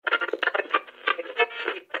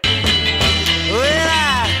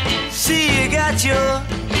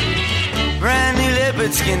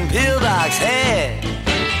Redskin Pill Dog's head.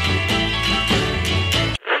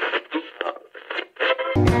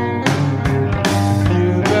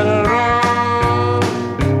 You better run.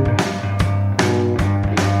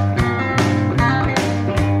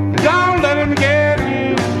 Don't let him get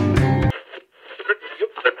you.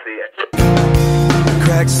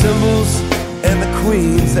 Crack cymbals and the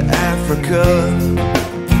queens of Africa.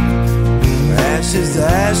 Ashes to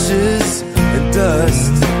ashes and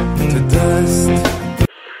dust to dust.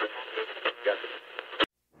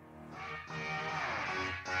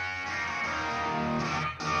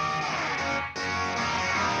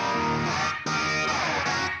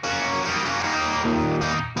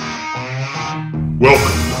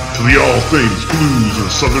 Welcome to the All Things Blues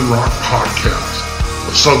and Southern Rock podcast,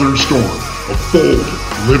 a southern storm of bold,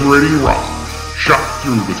 liberating rock, shot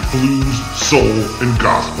through with blues, soul, and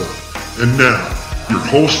gospel. And now, your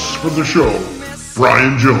hosts for the show,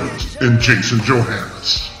 Brian Jones and Jason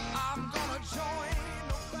Johannes.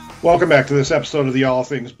 Welcome back to this episode of the All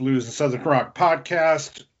Things Blues and Southern Rock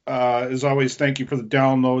podcast. As always, thank you for the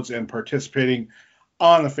downloads and participating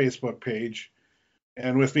on the Facebook page.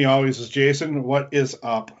 And with me always is Jason. What is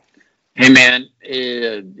up? Hey man,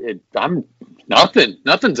 I'm nothing.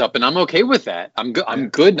 Nothing's up, and I'm okay with that. I'm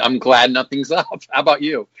good. I'm glad nothing's up. How about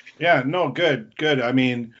you? Yeah, no, good. I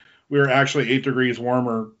mean, we were actually 8 degrees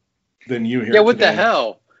warmer than you here. Yeah, what today. the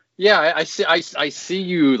hell? Yeah, I see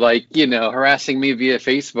you harassing me via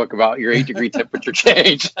Facebook about your 8-degree temperature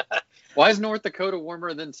change. Why is North Dakota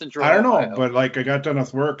warmer than Central I don't know, Ohio? but I got done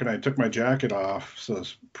with work and I took my jacket off, so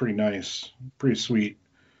it's pretty nice, pretty sweet.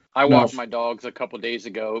 I walked my dogs a couple days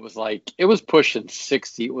ago. It was pushing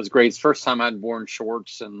 60. It was great. It's the first time I'd worn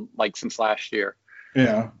shorts since last year.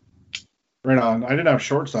 Yeah, right on. I didn't have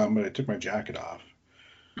shorts on, but I took my jacket off.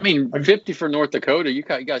 I mean, 50 for North Dakota. You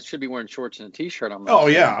guys should be wearing shorts and a t-shirt on. Oh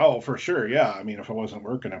yeah, for sure. Yeah, I mean, if I wasn't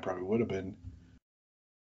working, I probably would have been.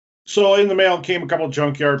 So in the mail came a couple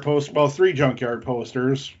junkyard posts, about 3 junkyard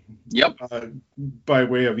posters. Yep. By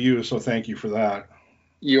way of you, so thank you for that.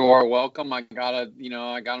 You are welcome. I got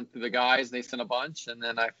them through the guys. They sent a bunch, and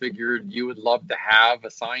then I figured you would love to have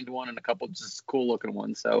a signed one and a couple just cool looking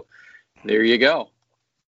ones. So there you go.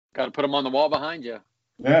 Got to put them on the wall behind you.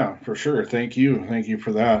 Yeah, for sure. Thank you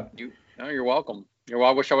for that. You're welcome.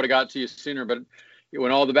 I wish I would have got to you sooner, but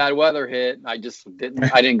when all the bad weather hit, I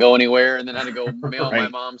didn't go anywhere, and then I had to go mail Right. my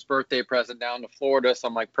mom's birthday present down to Florida. So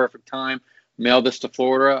I'm like, perfect time. Mail this to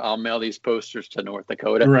Florida. I'll mail these posters to North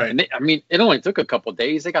Dakota. Right. And it only took a couple of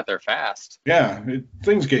days. They got there fast. Yeah,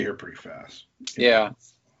 things get here pretty fast. Yeah.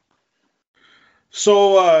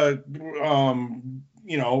 So,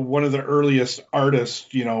 one of the earliest artists,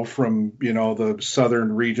 from, the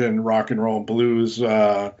southern region, rock and roll and blues,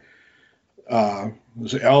 was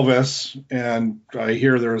Elvis. And I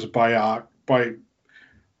hear there was a biopic.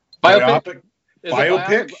 Biopic?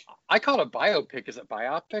 Biopic? I call it a biopic. Is it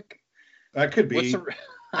biopic? That could be.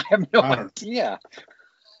 I have no idea.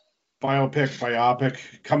 Biopic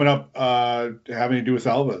coming up, having to do with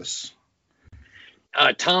Elvis.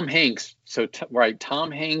 Tom Hanks. So,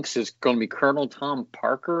 Tom Hanks is going to be Colonel Tom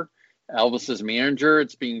Parker, Elvis's manager.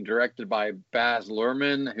 It's being directed by Baz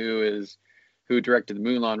Luhrmann, who directed the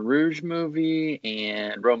Moulin Rouge movie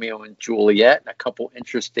and Romeo and Juliet, and a couple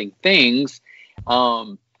interesting things.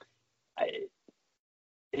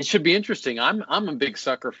 It should be interesting. I'm a big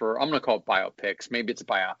sucker for, I'm going to call it biopics. Maybe it's a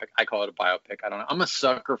biopic. I call it a biopic. I don't know. I'm a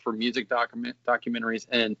sucker for music documentaries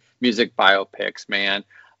and music biopics, man.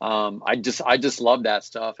 I just love that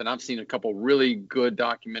stuff. And I've seen a couple really good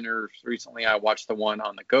documentaries recently. I watched the one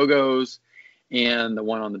on the Go-Go's and the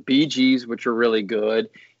one on the Bee Gees, which are really good.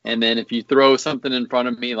 And then if you throw something in front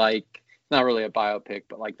of me, like, not really a biopic,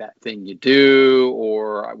 but like That Thing You Do,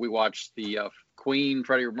 or we watched the Queen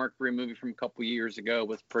Freddie Mercury movie from a couple years ago,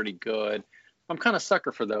 was pretty good. I'm kind of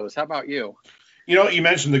sucker for those. How about you? You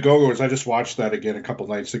mentioned the Go-Go's. I just watched that again a couple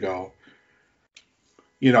nights ago.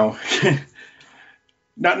 Not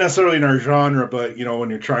necessarily in our genre, but, when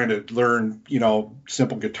you're trying to learn,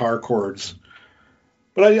 simple guitar chords.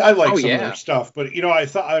 But I like some of their stuff. But,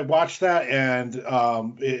 I watched that, and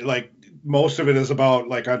most of it is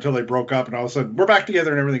about until they broke up, and all of a sudden we're back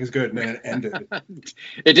together and everything's good, and then it ended.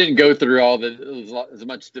 It didn't go through as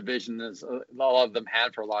much division as a lot of them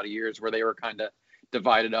had for a lot of years, where they were kind of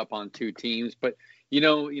divided up on 2 teams. But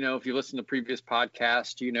if you listen to previous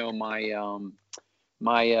podcasts,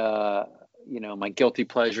 my guilty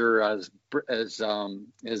pleasure as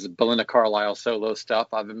Belinda Carlisle solo stuff.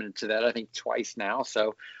 I've been into that I think twice now,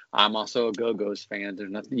 so I'm also a Go-Go's fan.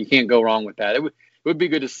 There's nothing, you can't go wrong with that. It would be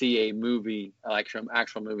good to see a movie,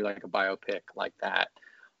 actual movie, like a biopic like that.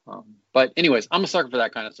 But anyways, I'm a sucker for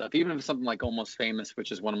that kind of stuff. Even if it's something like Almost Famous,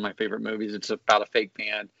 which is one of my favorite movies. It's about a fake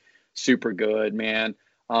band. Super good, man.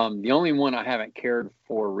 The only one I haven't cared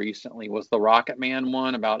for recently was the Rocket Man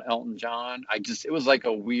one about Elton John. It was like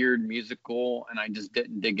a weird musical, and I just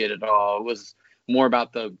didn't dig it at all. It was more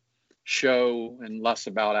about the show and less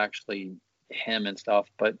about actually him and stuff.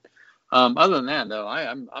 But other than that, though,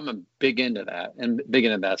 I'm a big into that and big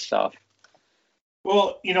into that stuff.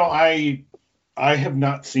 Well, I have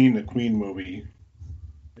not seen the Queen movie,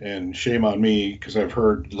 and shame on me because I've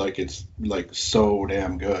heard like it's like so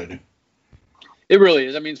damn good. It really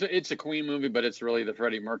is. I mean, it's a Queen movie, but it's really the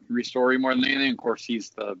Freddie Mercury story more than anything. Of course, he's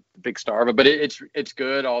the big star, but it's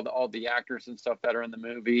good. All the actors and stuff that are in the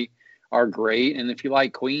movie are great, and if you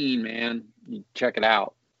like Queen, man, you check it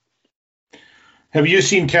out. Have you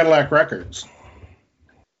seen Cadillac Records?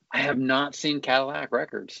 I have not seen Cadillac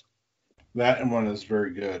Records. That one is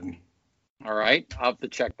very good. All right, I'll have to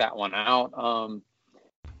check that one out.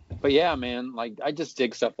 But yeah, man, like I just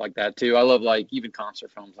dig stuff like that too. I love like even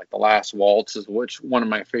concert films, like The Last Waltz is one of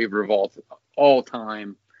my favorite of all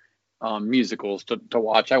time musicals to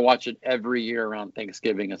watch. I watch it every year around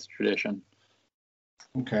Thanksgiving as a tradition.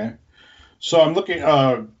 Okay, so I'm looking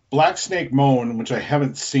Black Snake Moan, which I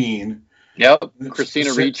haven't seen. Yep,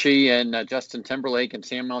 Christina Ricci and Justin Timberlake and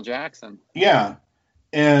Samuel L. Jackson. Yeah,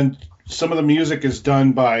 and some of the music is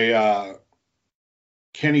done by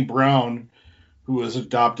Kenny Brown, who was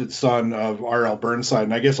adopted son of R.L. Burnside,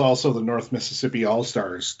 and I guess also the North Mississippi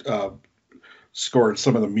All-Stars scored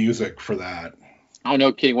some of the music for that. Oh,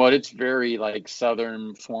 no kidding. Well, it's very like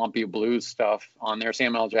Southern swampy blues stuff on there.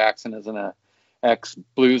 Samuel L. Jackson is an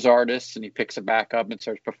ex-blues artist, and he picks it back up and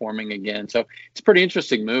starts performing again. So it's a pretty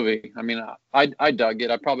interesting movie. I mean, I dug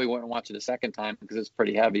it. I probably wouldn't watch it a second time because it's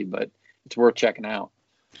pretty heavy, but it's worth checking out.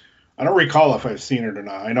 I don't recall if I've seen it or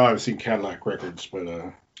not. I know I've seen Cadillac Records,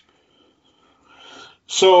 but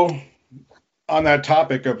so on that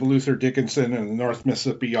topic of Luther Dickinson and the North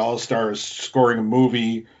Mississippi All-Stars scoring a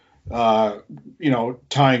movie,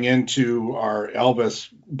 tying into our Elvis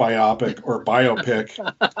biopic or biopic.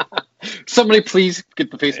 Somebody please get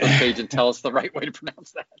the Facebook page and tell us the right way to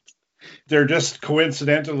pronounce that. They're just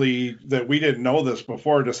coincidentally that we didn't know this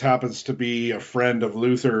before, just happens to be a friend of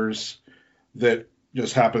Luther's that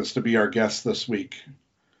just happens to be our guest this week.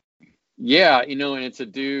 Yeah, and it's a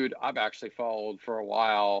dude I've actually followed for a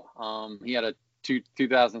while. He had a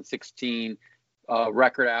 2016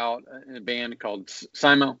 record out in a band called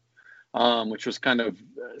Simo, which was kind of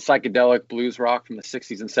psychedelic blues rock from the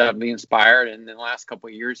 60s and 70s inspired. And in the last couple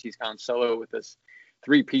of years, he's gone solo with this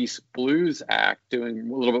 3-piece blues act, doing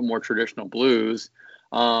a little bit more traditional blues.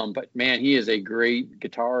 But man, he is a great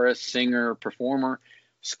guitarist, singer, performer,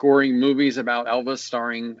 scoring movies about Elvis,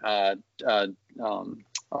 starring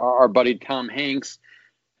our buddy Tom Hanks,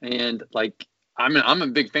 and like I'm a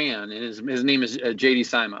big fan. And his name is JD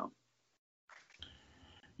Simo.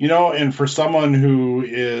 And for someone who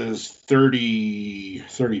is 30,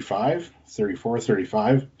 35, 34,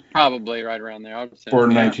 35, probably right around there. I would say,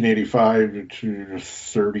 born in 1985 to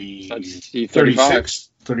 30, 36,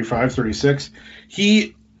 35, 36.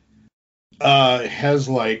 He has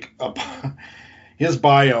like his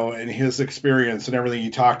bio and his experience and everything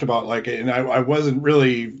he talked about, like, and I wasn't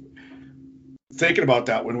really thinking about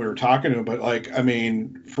that when we were talking to him, but like, I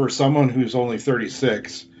mean, for someone who's only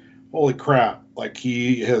 36, holy crap, like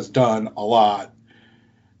he has done a lot,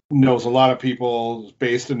 knows a lot of people,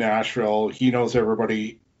 based in Nashville. He knows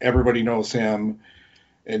everybody knows him.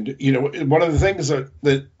 And, one of the things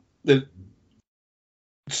that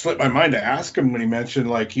slipped my mind to ask him when he mentioned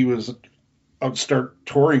like he was start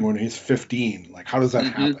touring when he's 15. Like, how does that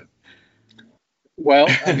happen? Well,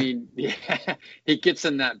 I mean, yeah, he gets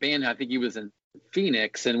in that band. I think he was in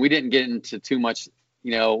Phoenix, and we didn't get into too much,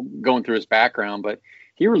 going through his background, but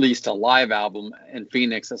he released a live album in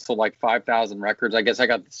Phoenix that sold like 5,000 records. I guess I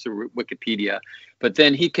got this through Wikipedia, but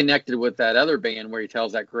then he connected with that other band where he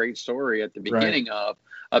tells that great story at the beginning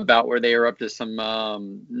about where they were up to some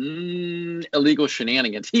illegal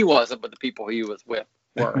shenanigans. He wasn't, but the people he was with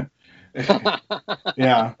were.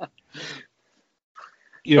 Yeah.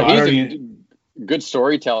 He's a good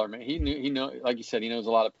storyteller, man. He know, like you said, he knows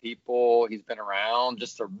a lot of people. He's been around.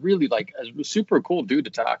 Just a really a super cool dude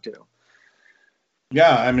to talk to.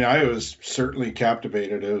 Yeah, I mean, I was certainly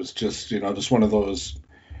captivated. It was just, just one of those.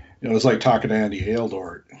 It was like talking to Andy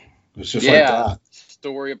Haildort. It was just like that.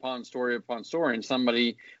 Story upon story upon story, and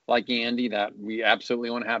somebody like Andy that we absolutely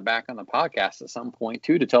want to have back on the podcast at some point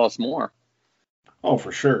too to tell us more. Oh,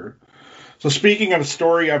 for sure. So speaking of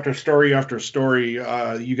story after story after story,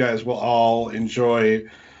 you guys will all enjoy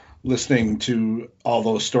listening to all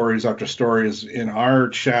those stories after stories in our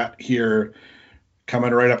chat here,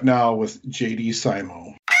 coming right up now with JD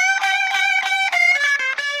Simo.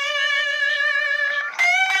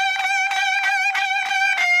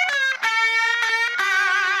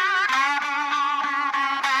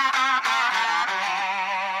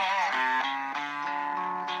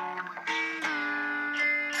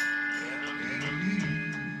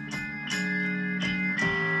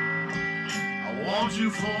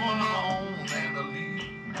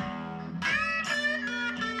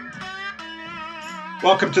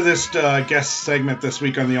 Welcome to this guest segment this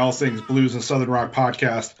week on the All Things Blues and Southern Rock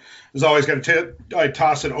podcast. As always, I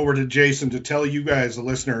toss it over to Jason to tell you guys, the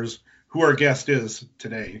listeners, who our guest is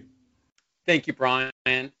today. Thank you, Brian.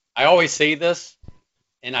 I always say this,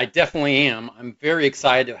 and I definitely am. I'm very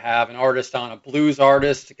excited to have an artist on, a blues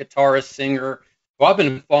artist, a guitarist, singer, who I've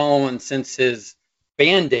been following since his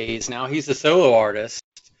band days. Now he's a solo artist.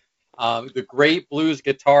 The great blues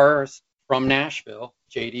guitarist from Nashville,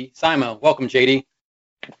 JD Simo. Welcome, JD.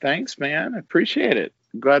 Thanks, man. I appreciate it.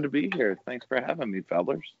 I'm glad to be here. Thanks for having me,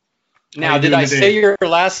 fellas. Now, did I say your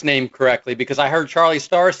last name correctly? Because I heard Charlie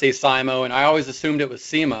Starr say Simo, and I always assumed it was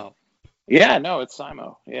Simo. Yeah, no, it's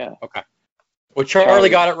Simo. Yeah. Okay. Well,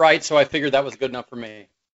 Charlie got it right, so I figured that was good enough for me.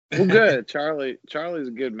 Well, good. Charlie's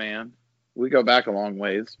a good man. We go back a long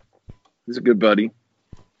ways. He's a good buddy.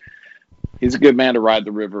 He's a good man to ride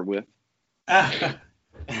the river with.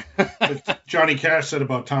 Johnny Cash said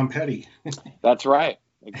about Tom Petty. That's right.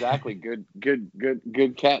 Exactly. Good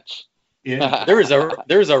catch. Yeah. There's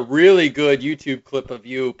a really good YouTube clip of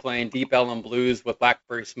you playing Deep Ellum Blues with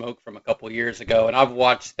Blackberry Smoke from a couple of years ago, and I've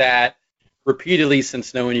watched that repeatedly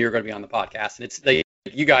since knowing you were going to be on the podcast, and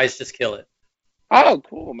you guys just kill it. Oh,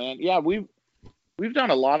 cool, man. Yeah, we've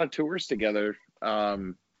done a lot of tours together,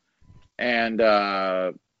 and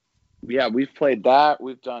yeah, we've played that.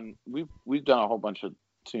 We've done a whole bunch of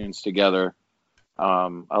tunes together.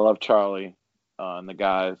 I love Charlie and the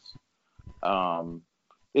guys.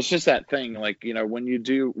 It's just that thing, like, you know, when you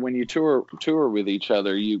tour with each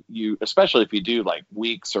other, you especially if you do like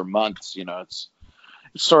weeks or months, you know, it's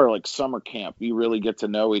sort of like summer camp. You really get to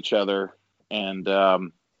know each other, and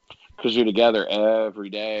because you're together every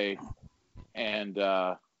day, and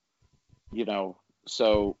you know,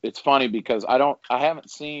 so it's funny because I haven't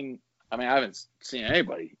seen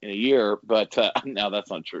anybody in a year, but no, that's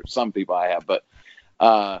not true. Some people I have, but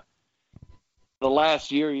the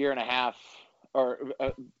last year and a half, or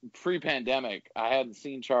pre-pandemic, I hadn't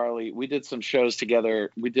seen Charlie. We did some shows together.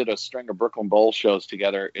 We did a string of Brooklyn Bowl shows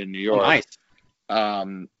together in New York. Oh,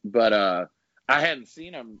 nice. But I hadn't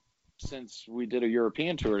seen him since we did a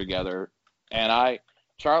European tour together, and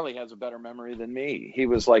Charlie has a better memory than me. He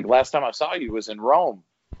was like, last time I saw you was in Rome,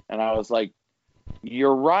 and I was like,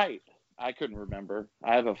 you're right. I couldn't remember.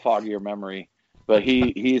 I have a foggier memory, but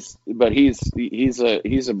he's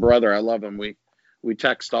a brother. I love him. We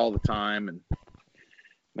text all the time and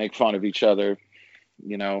make fun of each other,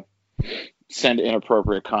 you know, send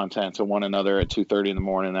inappropriate content to one another at 2:30 in the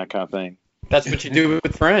morning, that kind of thing. That's what you do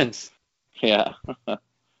with friends. Yeah.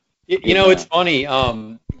 You know, it's funny.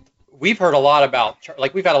 We've heard a lot about,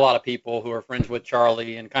 like, we've had a lot of people who are friends with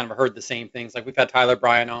Charlie and kind of heard the same things. Like, we've had Tyler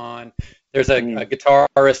Bryan on. There's a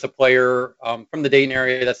guitarist, a player from the Dayton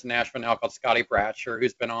area that's in Nashville now called Scotty Bratcher,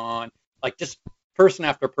 who's been on. Like, just person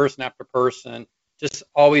after person after person, just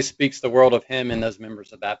always speaks the world of him and those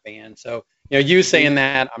members of that band. So, you know, you saying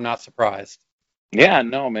that, I'm not surprised. Yeah,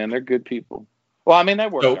 no, man, they're good people. Well, I mean, they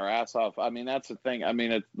work their ass off. I mean, that's the thing. I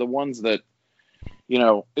mean, it's the ones that, you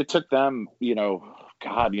know, it took them, you know,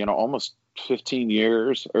 God, you know, almost 15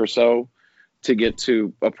 years or so to get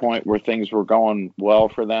to a point where things were going well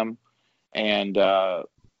for them. And,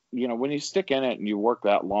 you know, when you stick in it and you work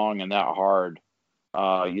that long and that hard,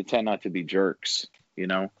 you tend not to be jerks, you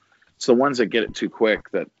know. It's the ones that get it too quick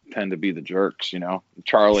that tend to be the jerks, you know.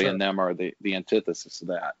 Charlie and them are the antithesis of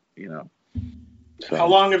that, you know. So. How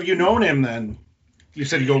long have you known him then? You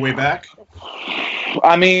said you go way back?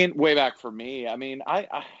 I mean, way back for me. I mean,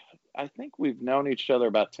 I think we've known each other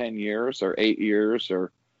about 10 years or 8 years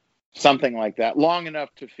or something like that. Long enough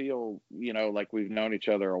to feel, you know, like we've known each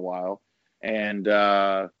other a while. And,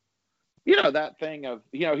 you know, that thing of,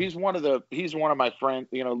 you know, he's one of my friends,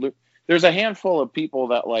 you know, there's a handful of people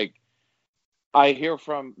that, like, I hear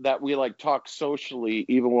from that we, like, talk socially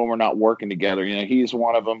even when we're not working together. You know, he's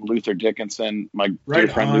one of them. Luther Dickinson, my dear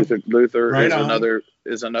friend Luther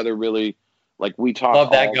is another really, like, we talk.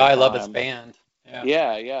 Love that guy. Love his band.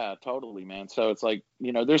 Yeah, totally, man. So it's like,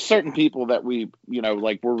 you know, there's certain people that we, you know,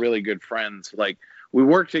 like, we're really good friends. Like, we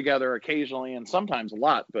work together occasionally and sometimes a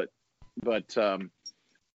lot, but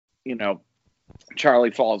you know,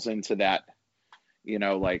 Charlie falls into that,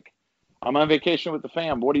 like, I'm on vacation with the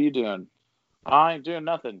fam. What are you doing? I ain't doing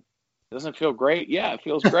nothing. Doesn't it feel great? Yeah, it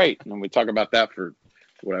feels great. And we talk about that for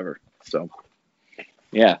whatever. So,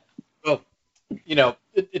 yeah. Well,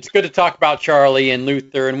 it's good to talk about Charlie and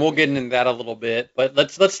Luther, and we'll get into that a little bit. But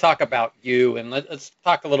let's talk about you, and let's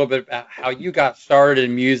talk a little bit about how you got started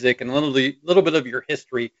in music and a little bit of your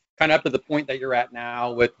history, kind of up to the point that you're at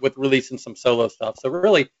now with releasing some solo stuff. So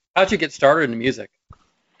really, how'd you get started in music?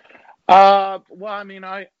 Well, I mean,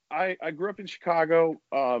 I grew up in Chicago.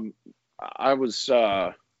 I was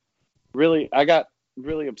I got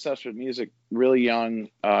really obsessed with music really young.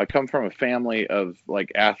 I come from a family of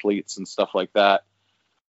like athletes and stuff like that.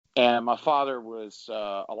 And my father was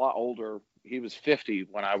a lot older. He was 50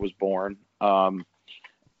 when I was born.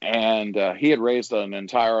 And he had raised an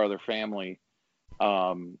entire other family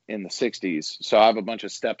in the 60s. So I have a bunch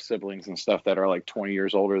of step siblings and stuff that are like 20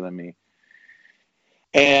 years older than me.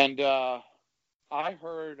 And I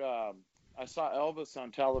saw Elvis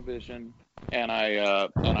on television, and I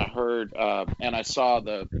saw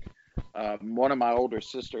one of my older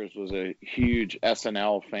sisters was a huge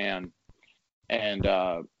SNL fan, and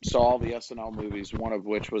saw all the SNL movies, one of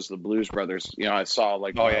which was the Blues Brothers. I saw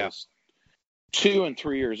when I was 2 and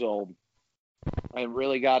 3 years old. I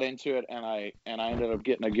really got into it, and I ended up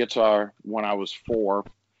getting a guitar when I was 4,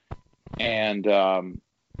 and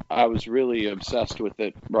I was really obsessed with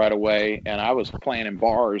it right away, and I was playing in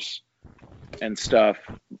bars and stuff.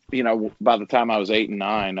 By the time I was 8 and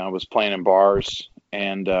 9, I was playing in bars,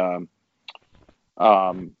 and then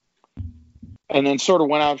sort of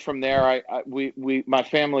went out from there. My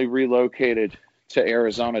family relocated to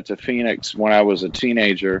Arizona, to Phoenix, when I was a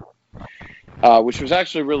teenager, which was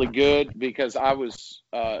actually really good because I was,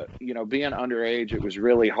 being underage, it was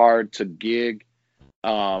really hard to gig,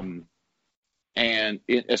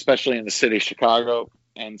 especially in the city of Chicago.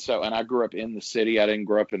 And I grew up in the city. I didn't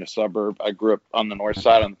grow up in a suburb. I grew up on the north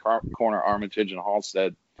side, on the corner of Armitage and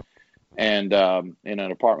Halstead, and in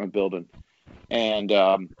an apartment building. And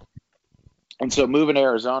so moving to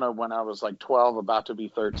Arizona when I was like 12, about to be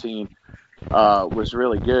 13, was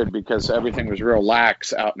really good because everything was real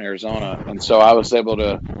lax out in Arizona. And so I was able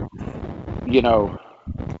to,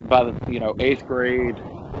 by the 8th grade,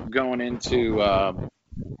 going into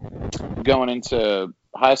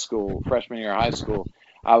high school, freshman year of high school,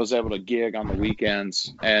 I was able to gig on the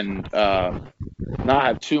weekends and not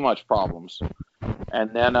have too much problems.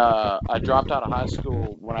 And then I dropped out of high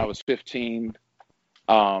school when I was 15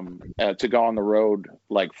 to go on the road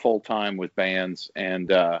like full time with bands, and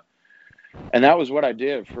that was what I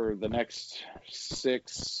did for the next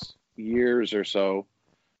 6 years or so.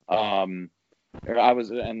 And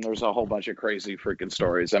there's a whole bunch of crazy freaking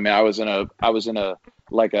stories. I mean, I was in a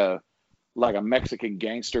like a Mexican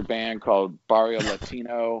gangster band called Barrio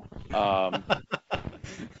Latino. Well,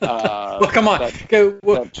 come on.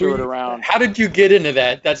 That toured around. How did you get into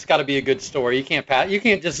that? That's got to be a good story. You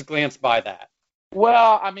can't just glance by that.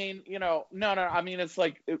 Well, I mean, no. I mean, it's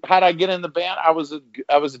like, how'd I get in the band? I was a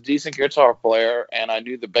decent guitar player, and I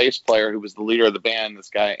knew the bass player who was the leader of the band, this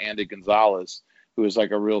guy Andy Gonzalez, who was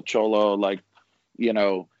like a real cholo, like,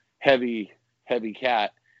 heavy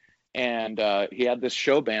cat. And he had this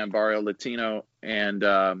show band, Barrio Latino, and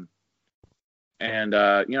I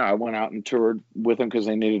went out and toured with him because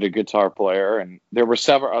they needed a guitar player. And there were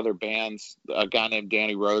several other bands. A guy named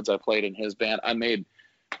Danny Rhodes, I played in his band. I made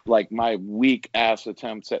like my weak ass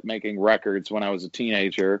attempts at making records when I was a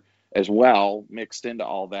teenager as well, mixed into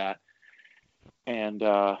all that. And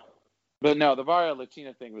but no, the Barrio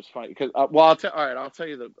Latino thing was funny because I'll tell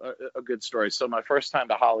you a good story. So my first time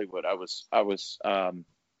to Hollywood, I was kind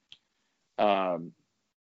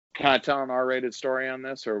of tell an R-rated story on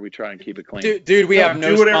this, or are we trying to keep it clean? Dude, we have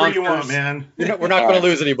no do whatever sponsors. You want, man. We're not going to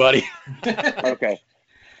lose anybody. Okay.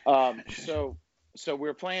 So we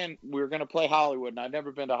were going to play Hollywood, and I'd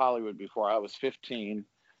never been to Hollywood before. I was 15.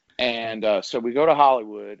 And so we go to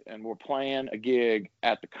Hollywood, and we're playing a gig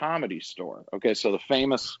at the Comedy Store. Okay, so the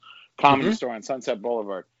famous Comedy Store on Sunset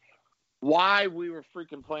Boulevard. Why we were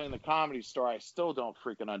freaking playing the Comedy Store, I still don't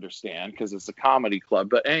freaking understand, because it's a comedy club.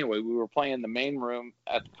 But anyway, we were playing the main room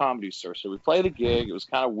at the Comedy Store. So we played the gig. It was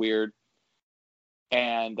kind of weird.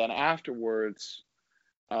 And then afterwards,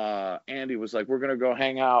 Andy was like, we're going to go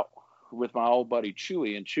hang out with my old buddy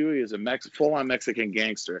Chewy. And Chewy is a full-on Mexican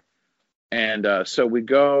gangster. And so we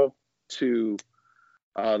go to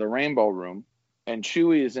the Rainbow Room, and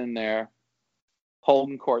Chewy is in there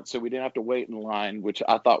holding court, so we didn't have to wait in line, which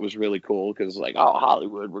I thought was really cool because, like, oh,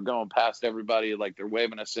 Hollywood, we're going past everybody, like they're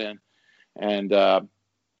waving us in, and so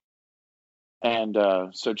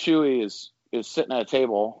Chewy is sitting at a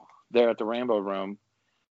table there at the Rainbow Room.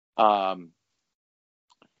 And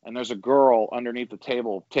there's a girl underneath the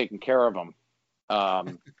table taking care of him,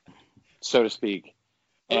 so to speak.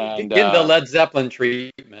 And getting the Led Zeppelin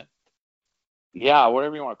treatment. Yeah,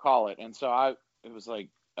 whatever you want to call it. And so it was like,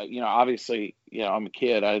 obviously, I'm a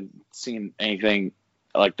kid. I hadn't seen anything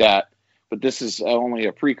like that. But this is only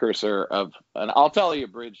a precursor of, and I'll tell you a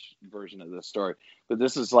bridge version of this story, but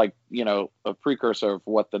this is like, a precursor of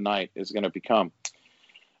what the night is going to become.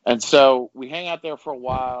 And so we hang out there for a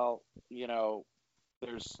while.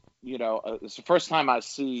 There's, it's the first time I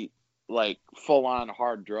see like full on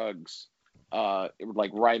hard drugs,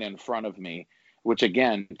 like right in front of me, which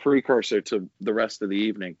again, precursor to the rest of the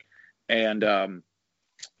evening. And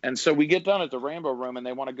so we get done at the Rainbow Room and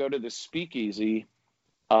they want to go to this speakeasy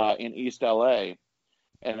in East LA,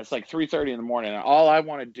 and it's like 3:30 in the morning, and all I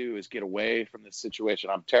want to do is get away from this situation.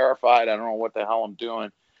 I'm terrified. I don't know what the hell I'm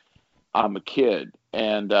doing. I'm a kid,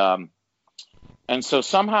 and so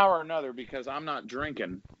somehow or another, because I'm not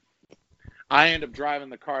drinking, I end up driving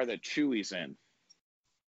the car that Chewy's in.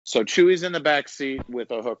 So Chewy's in the back seat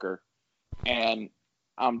with a hooker, and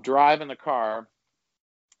I'm driving the car.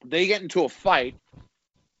 They get into a fight.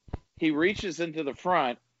 He reaches into the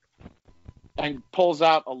front and pulls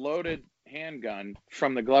out a loaded handgun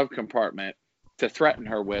from the glove compartment to threaten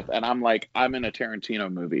her with. And I'm like, I'm in a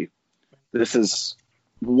Tarantino movie. This is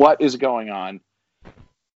what is going on.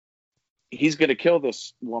 He's going to kill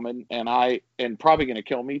this woman and probably going to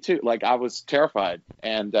kill me too. Like, I was terrified.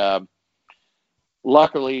 And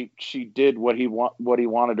luckily she did what he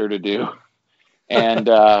wanted her to do.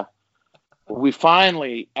 And we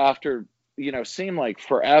finally, after, seemed like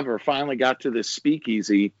forever, finally got to this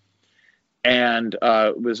speakeasy. And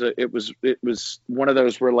it was one of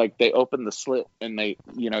those where like they opened the slit and they,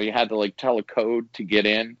 you had to like tell a code to get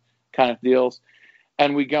in kind of deals.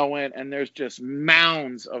 And we go in and there's just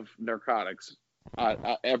mounds of narcotics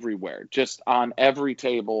everywhere, just on every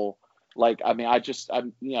table. Like, I mean, I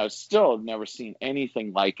still have never seen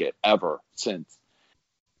anything like it ever since.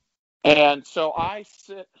 And so I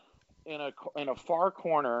sit in a far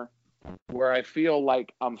corner where I feel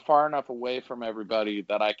like I'm far enough away from everybody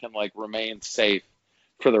that I can like remain safe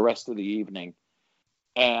for the rest of the evening.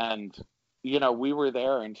 And, we were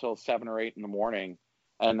there until 7 or 8 in the morning.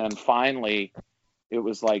 And then finally it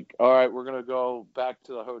was like, all right, we're going to go back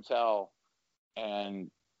to the hotel, and,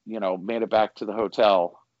 made it back to the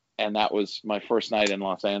hotel. And that was my first night in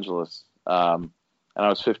Los Angeles. And I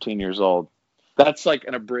was 15 years old. That's like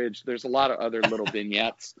an abridged. There's a lot of other little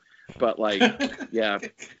vignettes. But like, yeah,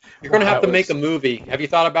 you're going to have to make a movie. Have you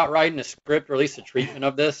thought about writing a script or at least a treatment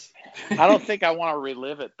of this? I don't think I want to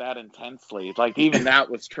relive it that intensely. Like, even that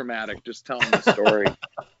was traumatic, just telling the story.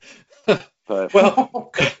 But,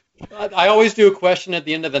 well, I always do a question at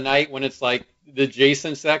the end of the night when it's like the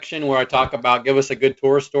Jason section where I talk about give us a good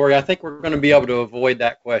tour story. I think we're going to be able to avoid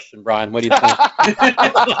that question, Brian. What do you think?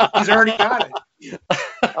 He's already got it.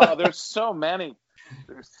 Oh, there's so many.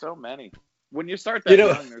 When you start that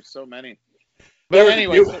young, there's so many. But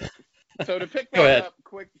anyway, so to pick that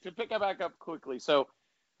back up quickly. So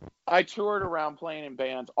I toured around playing in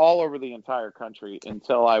bands all over the entire country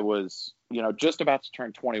until I was, just about to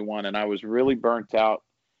turn 21, and I was really burnt out.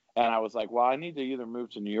 And I was like, well, I need to either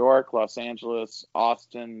move to New York, Los Angeles,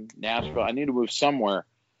 Austin, Nashville. I need to move somewhere.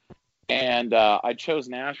 And I chose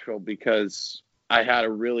Nashville because I had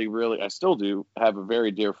I still do have a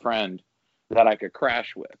very dear friend that I could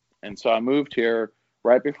crash with. And so I moved here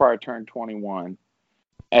right before I turned 21.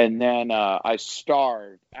 And then I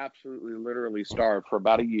starved, absolutely literally starved for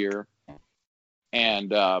about a year.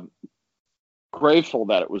 And grateful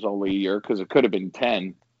that it was only a year because it could have been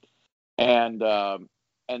 10. And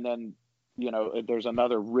then, there's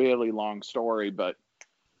another really long story, but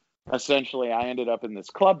essentially I ended up in this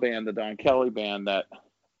club band, the Don Kelly band, that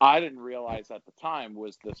I didn't realize at the time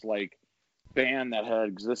was this like band that had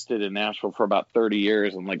existed in Nashville for about 30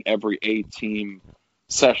 years, and like every A-team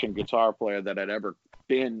session guitar player that had ever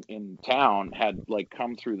been in town had like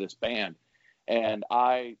come through this band. And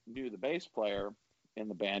I knew the bass player in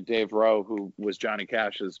the band, Dave Rowe, who was Johnny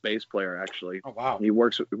Cash's bass player, actually. Oh, wow. He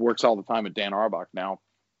works all the time at Dan Auerbach now.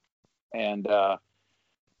 And I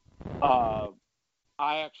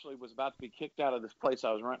actually was about to be kicked out of this place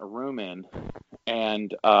I was renting a room in,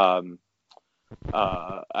 and I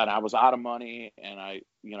was out of money, and I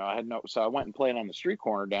had so I went and played on the street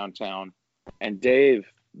corner downtown, and Dave,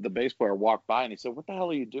 the bass player, walked by and he said, "What the hell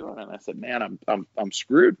are you doing?" And I said, "Man, I'm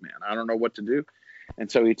screwed, man. I don't know what to do."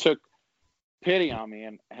 And so he took pity on me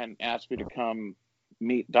and asked me to come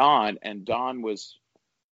meet Don, and Don was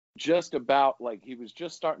just about, like, he was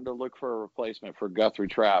just starting to look for a replacement for Guthrie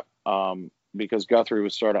Trapp. because Guthrie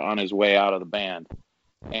was sort of on his way out of the band,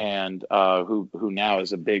 and who now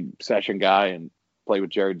is a big session guy and played with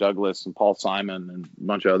Jerry Douglas and Paul Simon and a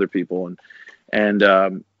bunch of other people.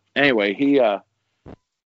 And anyway,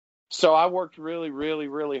 so I worked really, really,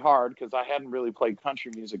 really hard because I hadn't really played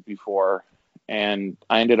country music before, and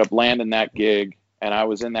I ended up landing that gig, and I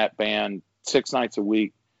was in that band 6 nights a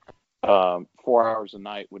week, 4 hours a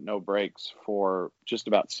night with no breaks for just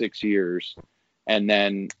about 6 years. And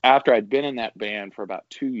then after I'd been in that band for about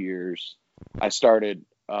 2 years, I started,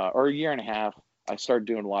 or a year and a half, I started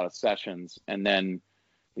doing a lot of sessions. And then,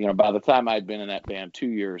 by the time I'd been in that band 2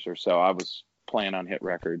 years or so, I was playing on hit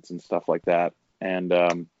records and stuff like that. And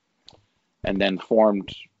then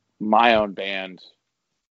formed my own band,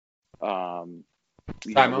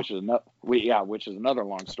 which is another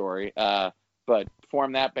long story. But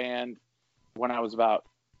formed that band when I was about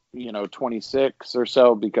 26 or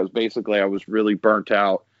so, because basically I was really burnt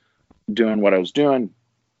out doing what I was doing,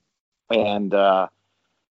 and I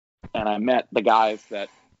met the guys that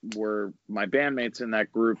were my bandmates in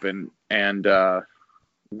that group, and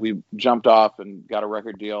we jumped off and got a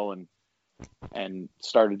record deal and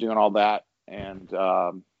started doing all that, and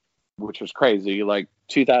which was crazy. Like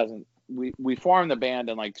 2000, we formed the band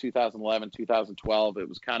in like 2011, 2012. It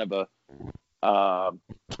was kind of a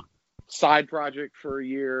side project for a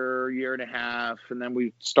year and a half, and then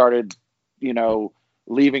we started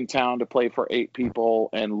leaving town to play for 8 people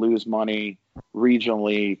and lose money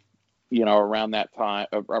regionally around that time,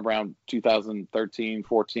 around 2013,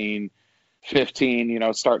 14,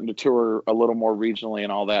 15, starting to tour a little more regionally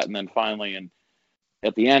and all that. And then finally, and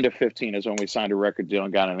at the end of 15 is when we signed a record deal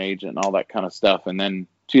and got an agent and all that kind of stuff. And then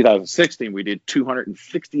 2016 we did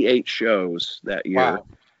 268 shows that year.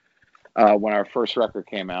 Wow. When our first record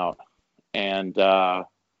came out, and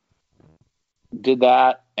did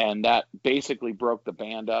that, and that basically broke the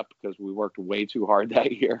band up because we worked way too hard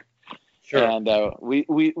that year. Sure. And we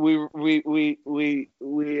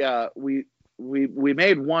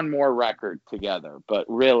made one more record together, but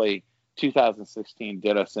really 2016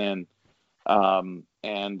 did us in. And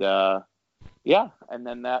then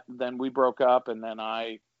we broke up, and then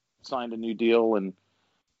I signed a new deal and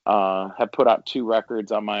have put out 2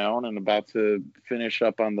 records on my own and about to finish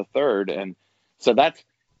up on the third. And so that's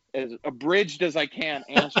as abridged as I can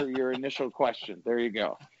answer your initial question. There you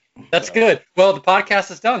go. That's good. Well, the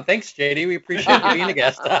podcast is done. Thanks, JD. We appreciate you being a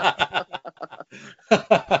guest.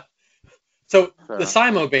 So the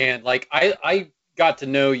Simo band, like I got to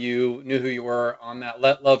know you, knew who you were on that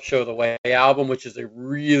Let Love Show the Way album, which is a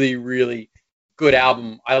really, really good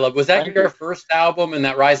album. I love. Was that your first album, and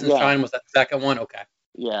that Rise and Shine was that second one? Okay.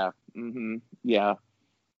 Yeah. Mm-hmm. Yeah,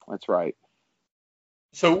 that's right.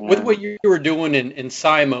 So with what you were doing in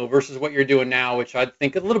Simo versus what you're doing now, which I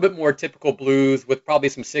think a little bit more typical blues with probably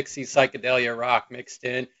some 60s psychedelia rock mixed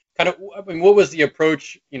in, what was the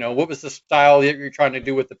approach, what was the style that you're trying to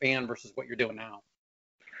do with the band versus what you're doing now?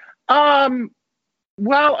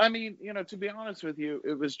 Well, I mean, to be honest with you,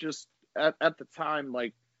 it was just at the time,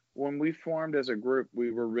 like when we formed as a group,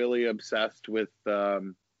 we were really obsessed with, all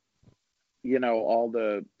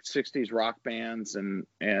the 60s rock bands and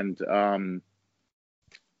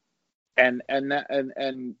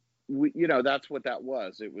we, that's what that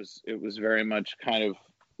was. It was very much kind of,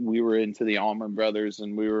 we were into the Allman Brothers,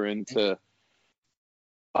 and we were into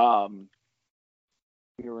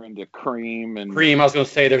Cream and Cream. I was going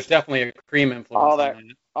to say there's definitely a Cream influence.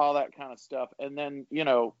 All that kind of stuff. And then,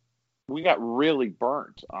 we got really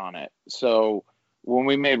burnt on it. So when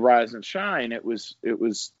we made Rise and Shine, it was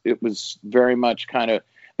very much kind of,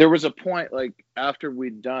 there was a point like after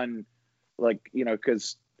we'd done, like,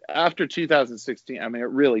 because after 2016, I mean, it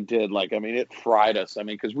really did, like, I mean, it fried us. I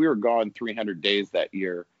mean, because we were gone 300 days that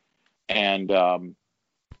year, and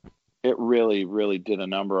it really, really did a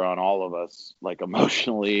number on all of us, like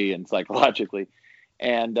emotionally and psychologically.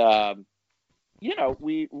 And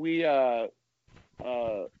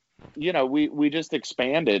we just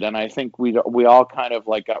expanded, and I think we all kind of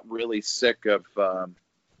like got really sick of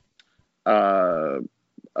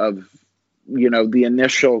the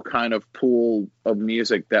initial kind of pool of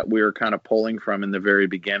music that we were kind of pulling from in the very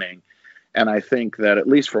beginning. And I think that, at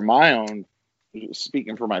least for my own,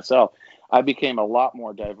 speaking for myself, I became a lot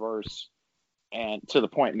more diverse, and to the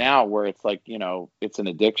point now where it's like, it's an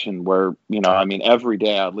addiction where, I mean, every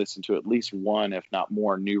day I listen to at least one, if not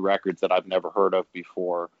more, new records that I've never heard of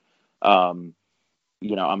before. I'm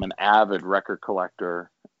an avid record collector,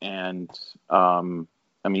 and I mean,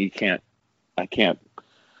 to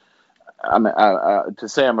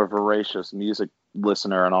say I'm a voracious music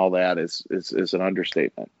listener and all that is an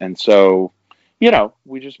understatement. And so,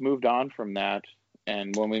 we just moved on from that,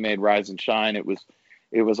 And when we made Rise and Shine, it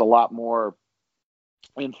was a lot more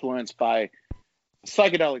influenced by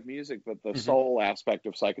psychedelic music, but the soul aspect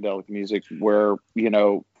of psychedelic music, where, you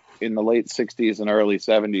know, in the late 60s and early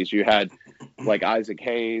 70s, you had like Isaac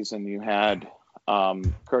Hayes and you had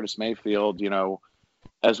Curtis Mayfield, you know,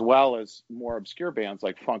 as well as more obscure bands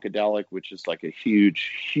like Funkadelic, which is like a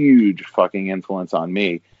huge, huge fucking influence on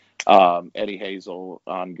me. Eddie Hazel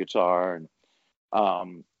on guitar,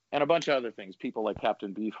 and a bunch of other things. People like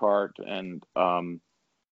Captain Beefheart, and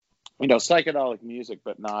you know, psychedelic music,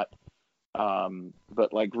 but not,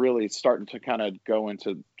 but like really starting to kind of go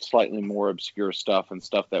into slightly more obscure stuff and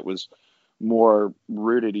stuff that was more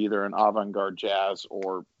rooted either in avant-garde jazz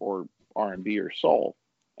or R&B or soul.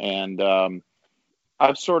 And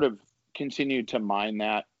I've sort of continued to mine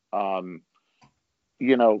that.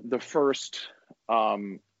 You know, the first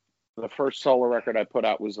solo record I put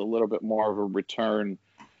out was a little bit more of a return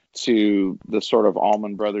to the sort of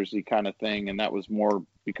Allman Brothers-y kind of thing, and that was more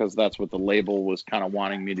because that's what the label was kind of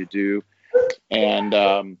wanting me to do. And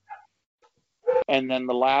then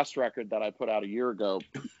the last record that I put out a year ago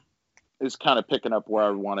is kind of picking up where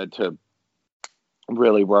I wanted to,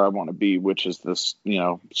 really where I want to be, which is this, you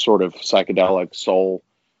know, sort of psychedelic soul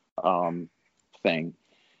thing.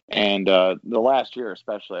 And the last year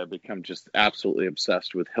especially, I've become just absolutely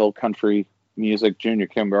obsessed with hill country music. Junior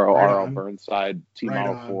Kimbrough, R.L. Burnside, T.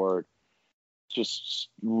 Model Ford. Just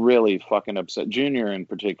really fucking upset. Junior in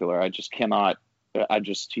particular, I just cannot,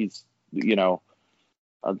 he's, you know,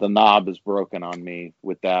 the knob is broken on me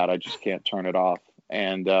with that. I just can't turn it off.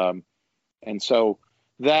 And so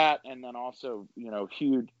that, and then also, you know,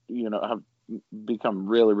 huge, you know, have become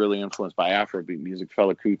really, really influenced by Afrobeat music,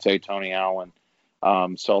 Fela Kuti, Tony Allen.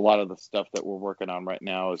 So a lot of the stuff that we're working on right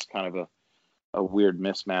now is kind of a weird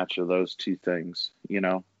mismatch of those two things, you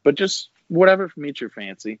know, but just whatever meets your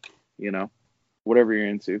fancy, you know, whatever you're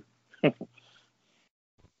into.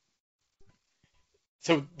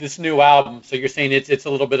 So this new album, so you're saying it's a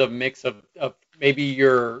little bit of a mix of maybe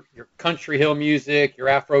your country hill music, your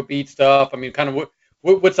Afrobeat stuff. I mean, kind of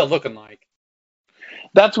what's that looking like?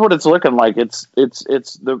 That's what it's looking like. It's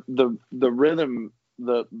the rhythm,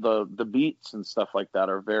 the beats and stuff like that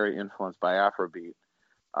are very influenced by Afrobeat.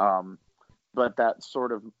 But that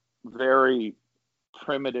sort of very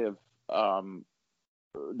primitive, kind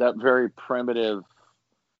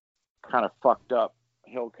of fucked up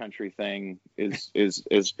hill country thing is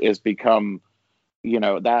become, you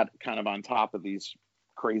know, that kind of on top of these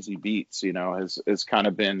crazy beats, you know, has kind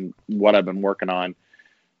of been what I've been working on.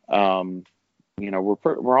 You know,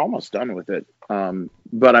 we're almost done with it.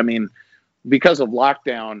 But I mean, because of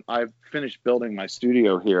lockdown, I've finished building my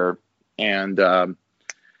studio here, and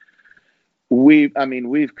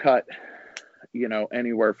we've cut, you know,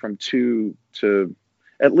 anywhere from 2 to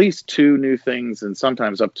at least 2 new things, and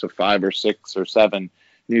sometimes up to 5 or 6 or 7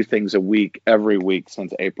 new things a week, every week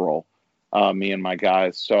since April, me and my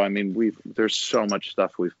guys. So, I mean, there's so much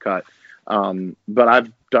stuff we've cut. But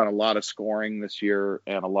I've done a lot of scoring this year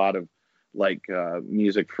and a lot of like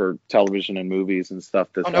music for television and movies and stuff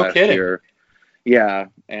this last year. Yeah.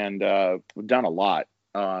 And we've done a lot.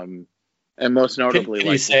 And most notably,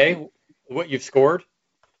 can you say what you've scored?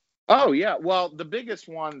 Oh yeah. Well, the biggest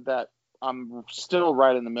one that I'm still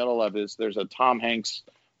right in the middle of is there's a Tom Hanks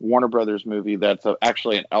Warner Brothers movie that's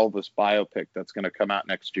actually an Elvis biopic that's going to come out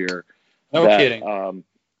next year. No kidding.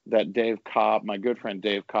 That Dave Cobb, my good friend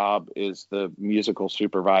Dave Cobb, is the musical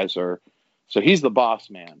supervisor. So he's the boss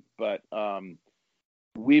man. But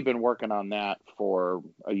we've been working on that for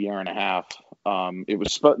a year and a half.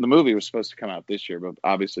 The movie was supposed to come out this year, but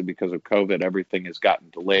obviously because of COVID, everything has gotten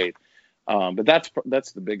delayed. But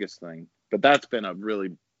that's the biggest thing. But that's been a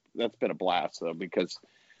blast though, because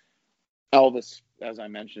Elvis, as I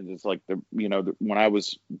mentioned, is like when I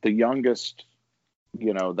was the youngest,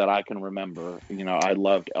 you know, that I can remember, you know, I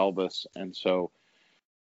loved Elvis. And so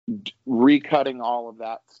recutting all of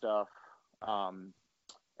that stuff,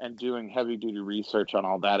 and doing heavy duty research on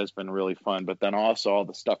all that has been really fun. But then also all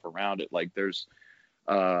the stuff around it, like there's,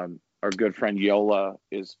 our good friend Yola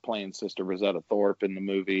is playing Sister Rosetta Thorpe in the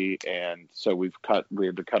movie. And so we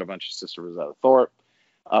had to cut a bunch of Sister Rosetta Thorpe.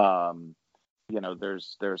 You know,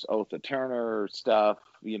 there's Otha Turner stuff,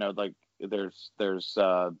 you know, like there's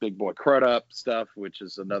Big Boy Crudup stuff, which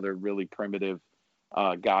is another really primitive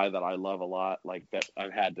guy that I love a lot, like that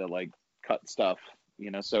I've had to like cut stuff, you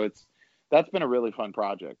know, so that's been a really fun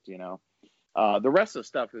project, you know. The rest of the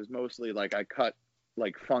stuff is mostly like I cut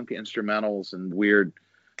like funk instrumentals and weird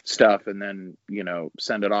stuff and then, you know,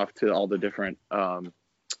 send it off to all the different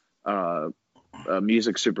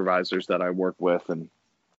music supervisors that I work with, and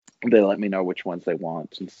they let me know which ones they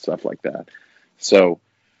want and stuff like that. So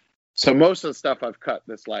most of the stuff I've cut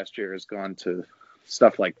this last year has gone to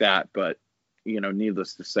stuff like that. But,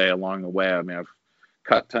 needless to say, along the way, I mean, I've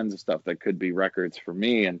cut tons of stuff that could be records for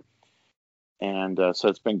me. And so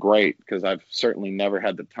it's been great because I've certainly never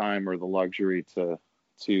had the time or the luxury to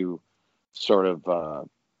sort of,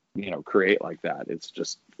 create like that. It's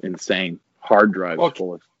just insane. Hard drives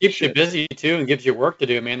full of keeps shit. you busy too and gives you work to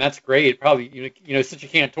do, man. That's great. Probably, since you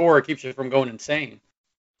can't tour, it keeps you from going insane.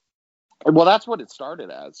 Well, that's what it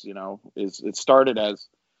started as, it started as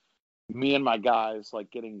me and my guys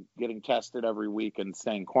like getting tested every week and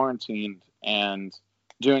staying quarantined and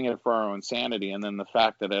doing it for our own sanity. And then the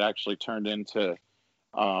fact that it actually turned into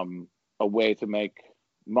a way to make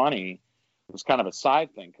money was kind of a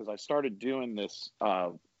side thing, because I started doing this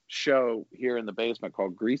show here in the basement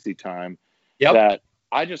called Greasy Time. Yep. That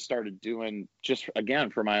I just started doing just,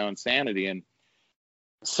 again, for my own sanity. And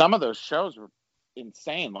some of those shows were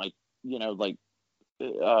insane.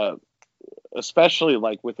 Especially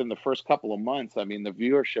like within the first couple of months, I mean, the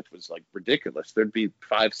viewership was like ridiculous. There'd be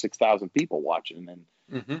 5,000-6,000 people watching,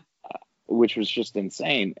 and which was just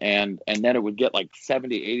insane. And then it would get like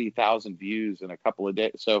 70,000-80,000 views in a couple of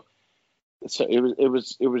days. So it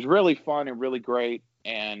was really fun and really great.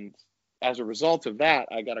 And as a result of that,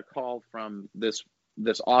 I got a call from this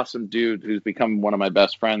awesome dude who's become one of my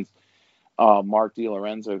best friends, Mark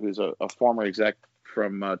DiLorenzo, who's a former exec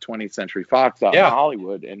from 20th Century Fox out in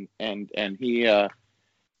Hollywood, and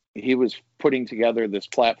he was putting together this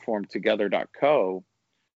platform, Together.co,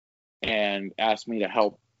 and asked me to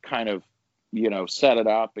help kind of set it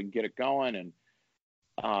up and get it going.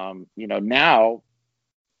 And now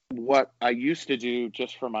what I used to do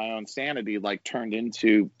just for my own sanity like turned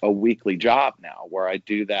into a weekly job now, where I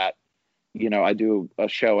do that. I do a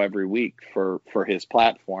show every week for his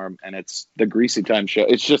platform, and it's the Greasy Time show.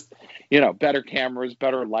 It's just, better cameras,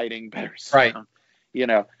 better lighting, better sound,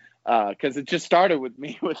 because it just started with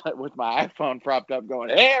me with my iPhone propped up going,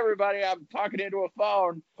 "Hey, everybody, I'm talking into a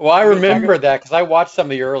phone." Well, I remember that because I watched some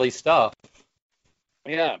of your early stuff.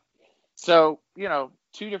 Yeah. So,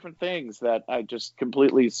 two different things that I just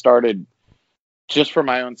completely started just for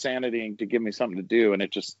my own sanity and to give me something to do. And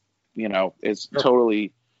it just, is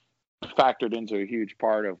totally factored into a huge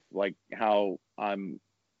part of like how I'm,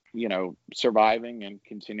 surviving and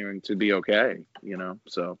continuing to be okay,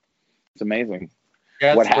 so it's amazing.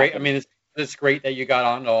 Yeah, it's great. I mean, it's great that you got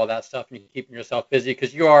onto all that stuff and you're keeping yourself busy,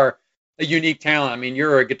 because you are a unique talent. I mean,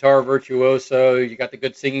 you're a guitar virtuoso. You got the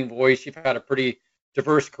good singing voice. You've had a pretty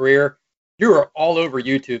diverse career. You're all over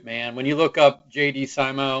YouTube, man. When you look up JD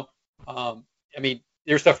Simo, I mean,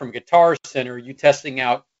 there's stuff from Guitar Center, you testing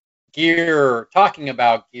out gear, talking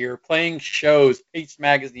about gear, playing shows, Paste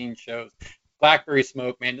Magazine shows, Blackberry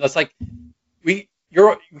Smoke, man. It's like we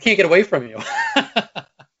can't get away from you.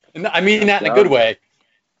 And I mean that in a good way.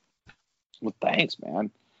 Well, thanks,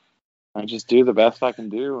 man. I just do the best I can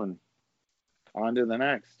do and on to the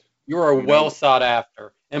next. You are well sought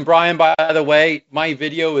after. And Brian, by the way, my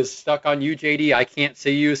video is stuck on you, JD. I can't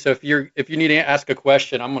see you, so if you need to ask a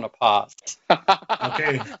question, I'm going to pause.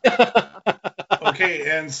 Okay. Okay,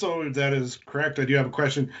 and so that is correct. I do have a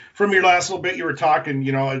question. From your last little bit, you were talking,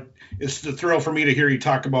 it's a thrill for me to hear you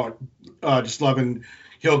talk about just loving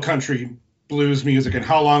hill country blues music, and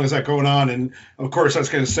how long is that going on? And of course, that's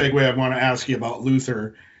going to segue. I want to ask you about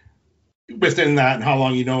Luther within that, and how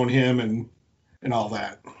long you known him and all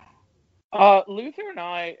that. Luther and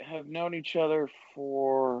I have known each other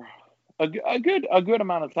for a good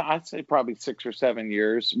amount of time. I'd say probably 6 or 7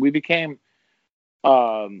 years. We became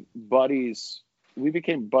buddies. We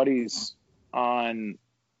became buddies on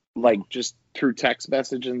like just through text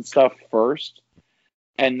message and stuff first,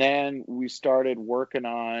 and then we started working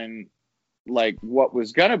on like what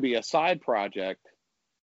was gonna be a side project,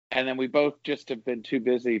 and then we both just have been too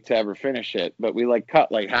busy to ever finish it. But we like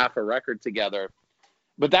cut like half a record together.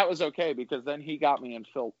 But that was okay, because then he got me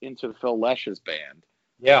into Phil Lesch's band.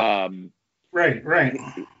 Yeah. Right.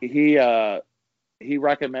 He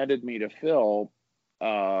recommended me to Phil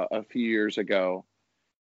a few years ago,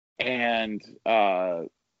 and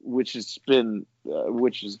which has been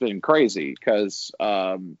crazy, because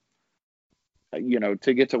to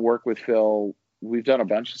get to work with Phil, we've done a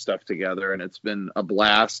bunch of stuff together, and it's been a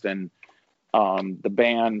blast. And the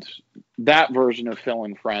band, that version of Phil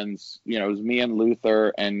and Friends, it was me and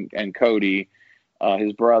Luther and Cody,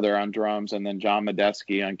 his brother, on drums, and then John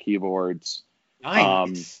Medeski on keyboards.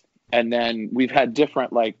 Nice. And then we've had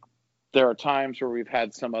different, like, there are times where we've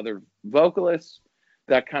had some other vocalists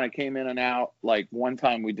that kind of came in and out. Like one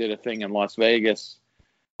time we did a thing in Las Vegas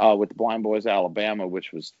with the Blind Boys Alabama,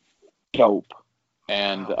 which was dope,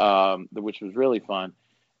 and which was really fun.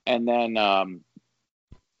 And then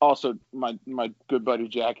also my good buddy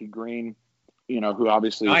Jackie Green, who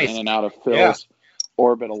obviously Nice. is in and out of Phil's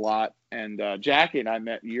orbit a lot. And Jackie and I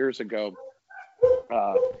met years ago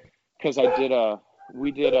because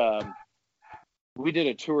we did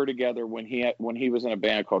a tour together when he was in a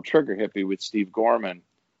band called Trigger Hippie with Steve Gorman,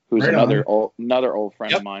 who's another old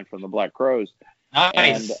friend of mine from the Black Crowes.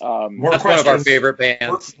 Nice. And that's one of our favorite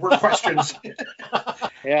bands. More questions.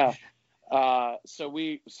 Yeah.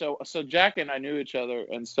 So Jack and I knew each other,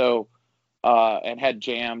 and so and had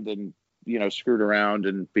jammed and screwed around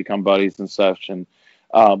and become buddies and such. And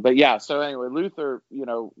but yeah. So anyway, Luther,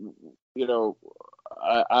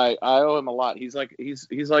 I owe him a lot. He's like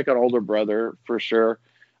an older brother for sure.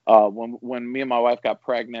 When me and my wife got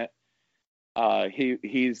pregnant,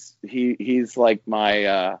 he's like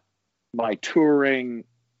my touring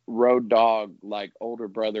road dog, like older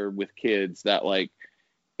brother with kids that, like,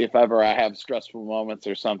 if ever I have stressful moments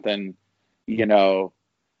or something, he's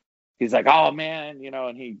like, oh man,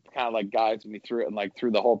 and he kind of like guides me through it. And like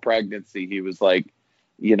through the whole pregnancy, he was like,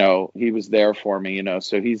 he was there for me,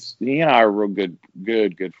 so he and I are real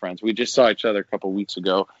good friends. We just saw each other a couple of weeks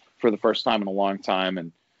ago for the first time in a long time.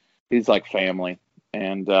 And he's like family.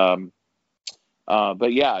 And,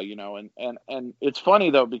 but yeah, and it's funny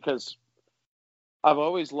though, because I've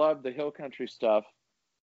always loved the hill country stuff.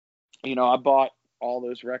 I bought all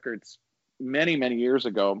those records many, many years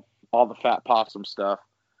ago, all the Fat Possum stuff.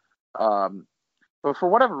 But for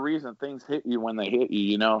whatever reason, things hit you when they hit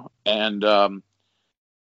you, and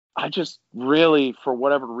I just really, for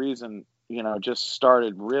whatever reason, just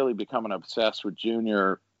started really becoming obsessed with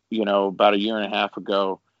Junior, about a year and a half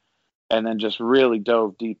ago, and then just really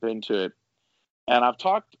dove deep into it. And I've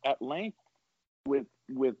talked at length with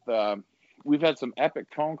we've had some epic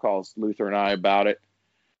phone calls, Luther and I, about it.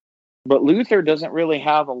 But Luther doesn't really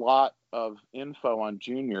have a lot of info on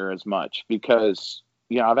Junior as much because,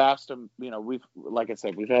 I've asked him, like I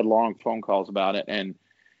said, we've had long phone calls about it. And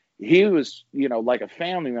he was, like a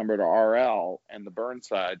family member to RL and the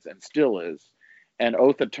Burnsides, and still is. And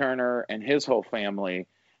Otha Turner and his whole family,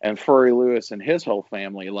 and Furry Lewis and his whole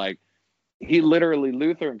family. Like, he literally,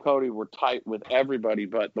 Luther and Cody were tight with everybody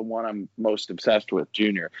but the one I'm most obsessed with,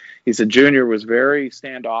 Junior. He said Junior was very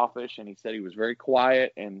standoffish, and he said he was very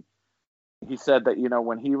quiet. And he said that,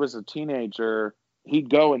 when he was a teenager, he'd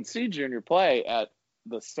go and see Junior play at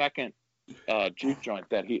the second juke joint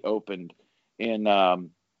that he opened in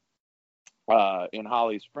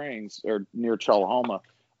Holly Springs, or near Tullahoma,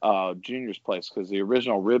 Junior's place, because the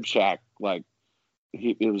original Rib Shack, like,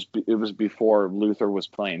 it was before Luther was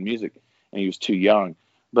playing music, and he was too young.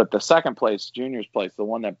 But the second place, Junior's place, the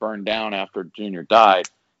one that burned down after Junior died,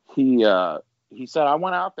 he said, I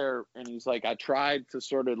went out there, and he's like, I tried to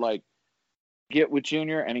sort of like get with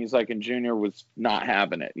Junior, and he's like, and Junior was not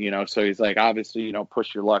having it, so he's like, obviously you don't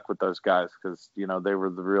push your luck with those guys, because they were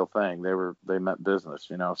the real thing, they meant business,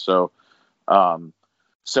 so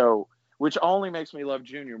which only makes me love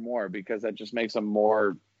Junior more, because that just makes him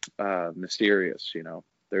more mysterious.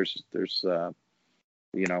 There's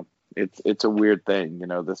it's a weird thing,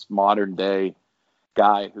 this modern day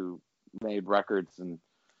guy who made records and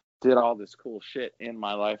did all this cool shit in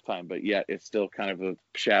my lifetime, but yet it's still kind of a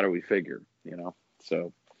shadowy figure,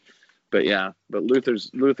 so, but yeah, but Luther's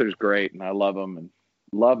great, and I love him and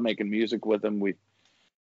love making music with him.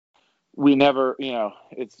 We never,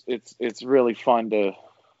 it's really fun to,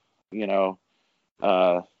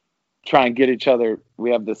 try and get each other.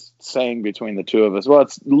 We have this saying between the two of us. Well,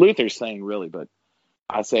 it's Luther's saying really, but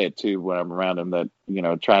I say it too when I'm around him, that,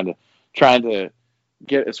 trying to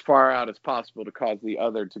get as far out as possible to cause the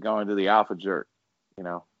other to go into the alpha jerk,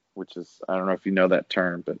 which is, I don't know if you know that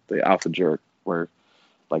term, but the alpha jerk, where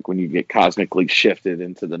like when you get cosmically shifted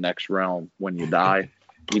into the next realm when you die,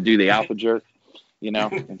 you do the alpha jerk,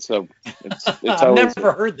 and so it's I've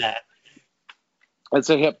never heard that. It's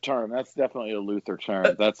a hip term. That's definitely a Luther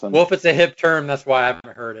term. Well, if it's a hip term, that's why I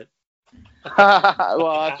haven't heard it.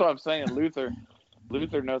 Well, that's what I'm saying. Luther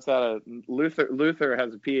knows how to. Luther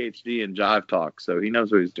has a PhD in jive talk, so he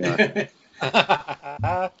knows what he's doing.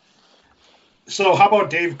 So, how about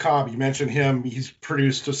Dave Cobb? You mentioned him. He's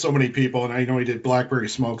produced to so many people, and I know he did Blackberry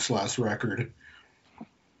Smoke's last record.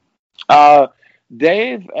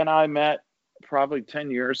 Dave and I met probably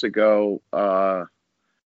 10 years ago.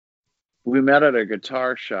 We met at a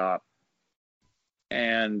guitar shop,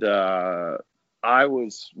 and I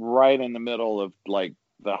was right in the middle of like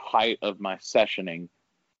the height of my sessioning,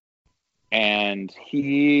 and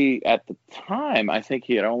he, at the time, I think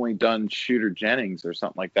he had only done Shooter Jennings or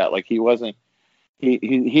something like that. Like, he wasn't,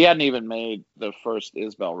 he hadn't even made the first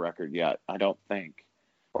Isbell record yet, I don't think,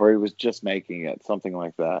 or he was just making it, something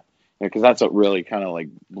like that. Because that's what really kind of like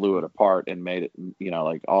blew it apart and made it,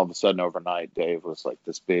 like all of a sudden overnight, Dave was like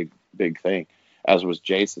this big thing, as was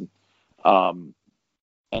Jason. And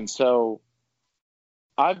so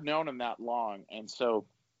I've known him that long, and so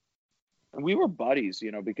we were buddies,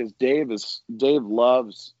 because Dave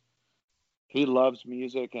loves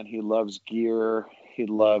music, and he loves gear, he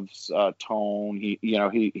loves tone.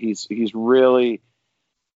 He's really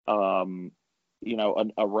a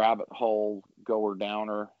rabbit hole goer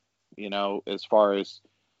downer, as far as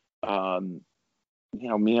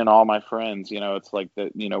me and all my friends, it's like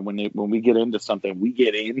that, when we get into something, we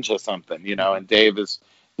get into something, and Dave is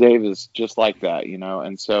just like that,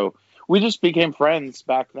 and so we just became friends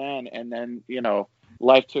back then, and then,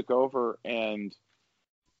 life took over, and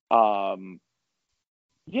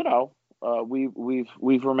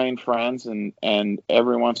we've remained friends, and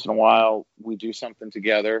every once in a while we do something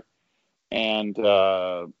together, and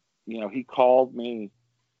he called me.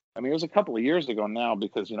 I mean, it was a couple of years ago now,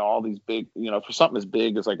 because, all these big, for something as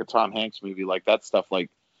big as like a Tom Hanks movie, like that stuff, like,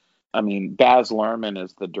 I mean, Baz Luhrmann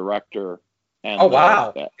is the director. And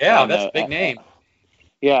wow. Yeah, that's a big name.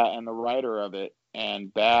 Yeah, and the writer of it.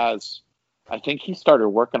 And Baz, I think he started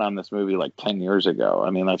working on this movie like 10 years ago. I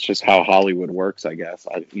mean, that's just how Hollywood works, I guess.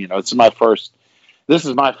 This is my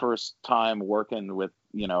first time working with,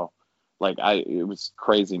 it was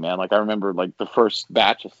crazy, man. Like, I remember like the first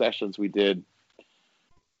batch of sessions we did,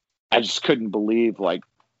 I just couldn't believe, like,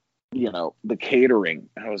 the catering.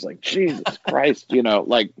 I was like, Jesus Christ,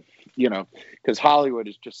 because Hollywood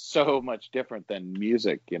is just so much different than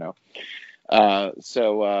music, but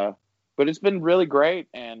it's been really great.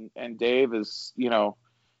 And Dave is,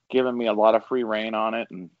 giving me a lot of free reign on it.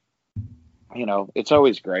 And, it's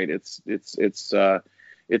always great. It's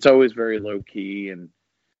always very low key,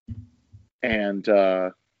 and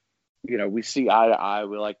we see eye to eye.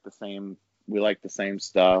 We like the same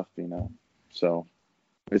stuff, so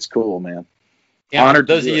it's cool, man. Yeah, honored.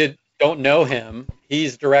 Those of you who don't know him,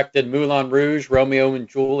 he's directed Moulin Rouge, Romeo and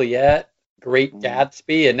Juliet, Great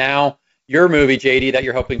Gatsby, and now your movie, JD, that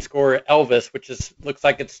you're helping score, Elvis, which looks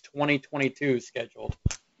like it's 2022 scheduled.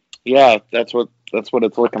 Yeah, that's what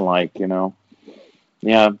it's looking like,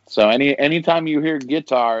 Yeah, so anytime you hear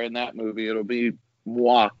guitar in that movie, it'll be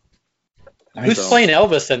moi. Who's playing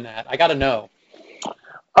Elvis in that? I got to know.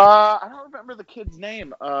 I don't remember the kid's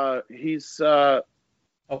name. He's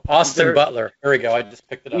Austin Butler. There we go. I just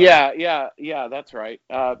picked it up. Yeah, that's right.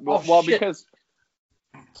 Because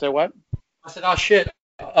say what? I said, oh shit.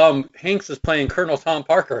 Hanks is playing Colonel Tom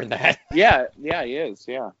Parker in that. Yeah, he is.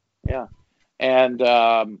 Yeah. And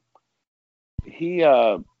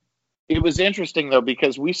it was interesting though,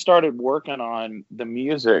 because we started working on the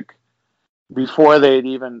music before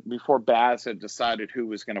Baz had decided who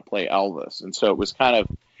was going to play Elvis, and so it was kind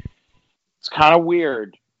of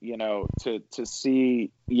weird, to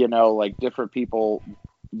see, like different people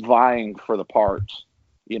vying for the parts,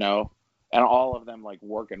 and all of them like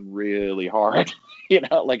working really hard,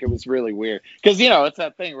 like it was really weird, because it's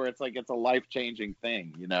that thing where it's like it's a life-changing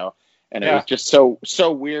thing, and it was just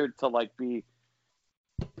so weird to like be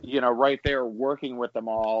right there working with them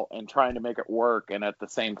all and trying to make it work, and at the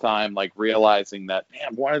same time like realizing that,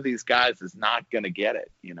 man, one of these guys is not going to get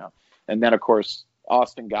it, and then of course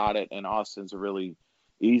Austin got it, and Austin's a really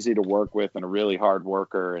easy to work with and a really hard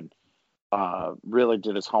worker, and really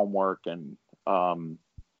did his homework, and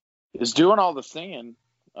is doing all the singing.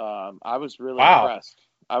 I was really impressed.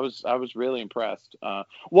 I was really impressed.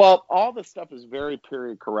 Well, all the stuff is very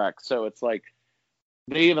period correct, so it's like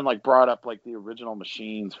they even like brought up like the original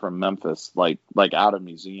machines from Memphis, like out of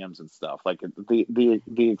museums and stuff. Like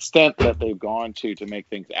the extent that they've gone to make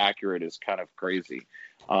things accurate is kind of crazy.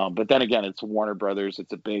 But then again, it's Warner Brothers.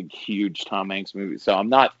 It's a big, huge Tom Hanks movie, so I'm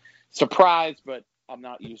not surprised, but I'm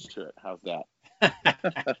not used to it. How's that?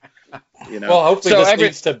 Well, hopefully this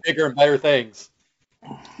leads to bigger and better things.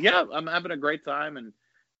 Yeah, I'm having a great time, and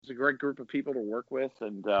it's a great group of people to work with,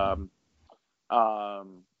 and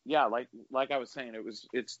yeah, like I was saying,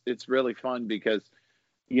 it's really fun because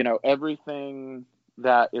everything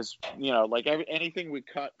that is like anything we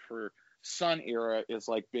cut for Sun era is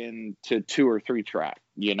like been to 2 or 3 track,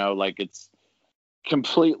 like it's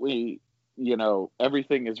completely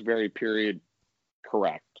everything is very period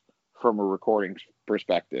correct from a recording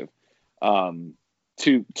perspective,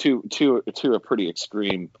 to a pretty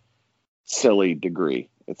extreme silly degree.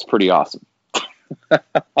 It's pretty awesome.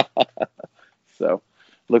 So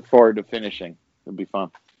look forward to finishing. It'll be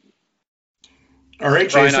fun. All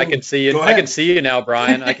right, Brian, Jason, I can see you. I can see you now,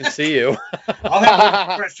 Brian. I can see you. I'll have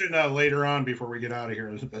a question later on before we get out of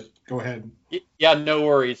here, but go ahead. Yeah, no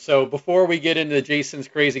worries. So before we get into Jason's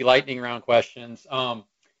crazy lightning round questions,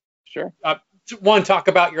 Sure. One, talk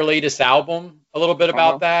about your latest album, a little bit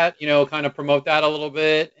about that, kind of promote that a little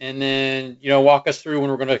bit, and then, walk us through when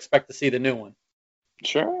we're going to expect to see the new one.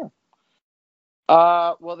 Sure.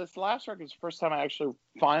 Well, this last record is the first time I actually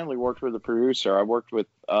finally worked with a producer. I worked with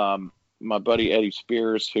my buddy Eddie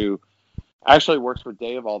Spears, who actually works with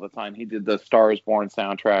Dave all the time. He did the Star Is Born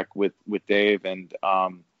soundtrack with Dave, and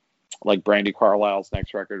like Brandi Carlile's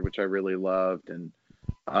next record, which I really loved, and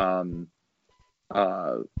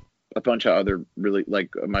a bunch of other really,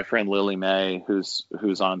 like my friend Lily May, who's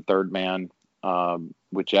on Third Man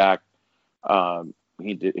with Jack.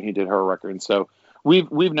 He did her record, and so we've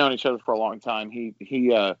known each other for a long time. He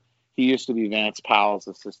used to be Vance Powell's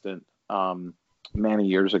assistant many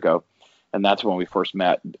years ago, and that's when we first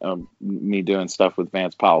met. Me doing stuff with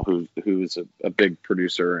Vance Powell, who's a big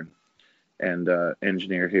producer and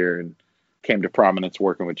engineer here, and came to prominence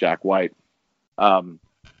working with Jack White.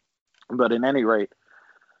 But in any rate,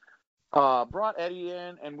 brought Eddie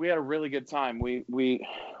in, and we had a really good time. We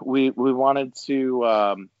wanted to,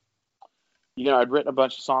 I'd written a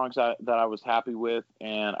bunch of songs that I was happy with,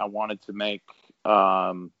 and I wanted to make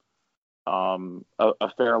a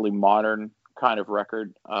fairly modern kind of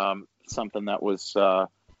record, something that was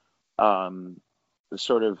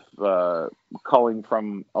sort of culling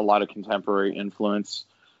from a lot of contemporary influence,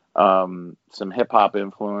 some hip hop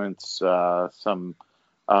influence, some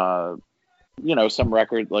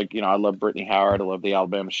record, like, I love Brittany Howard, I love the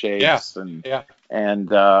Alabama Shakes,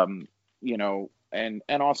 and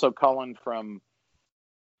also culling from,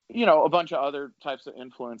 a bunch of other types of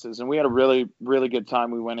influences. And we had a really, really good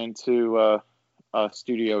time. We went into a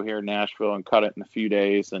studio here in Nashville and cut it in a few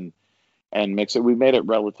days and mix it. We made it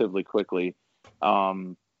relatively quickly.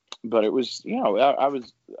 But it was,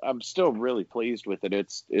 I'm still really pleased with it.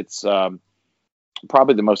 It's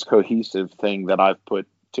probably the most cohesive thing that I've put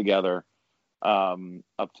together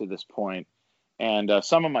up to this point. And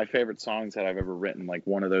some of my favorite songs that I've ever written, like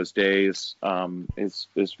One of Those Days, is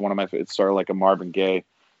one of my. It's sort of like a Marvin Gaye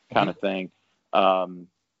kind of thing. And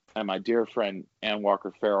my dear friend Ann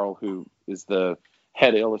Walker Farrell, who is the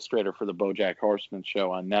head illustrator for the BoJack Horseman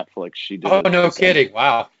show on Netflix, she did. Oh, no kidding!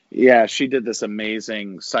 Wow. Yeah, she did this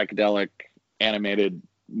amazing psychedelic animated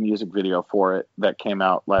music video for it that came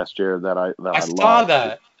out last year that I saw loved.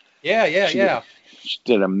 that. Yeah. She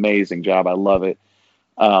did an amazing job. I love it.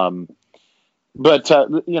 But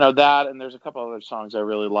that, and there's a couple other songs I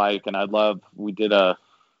really like, and I did an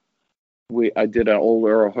old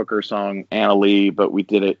Earl Hooker song, Anna Lee, but we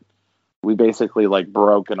basically like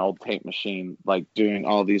broke an old tape machine, like doing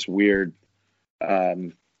all these weird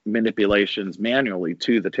manipulations manually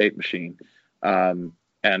to the tape machine.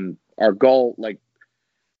 And our goal, like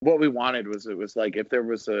what we wanted was, it was like, if there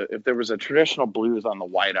was a traditional blues on the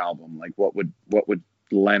White Album, like what would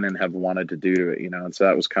Lennon have wanted to do to it, and so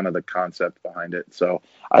that was kind of the concept behind it. So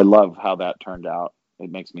I love how that turned out.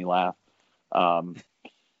 It makes me laugh. I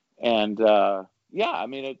mean,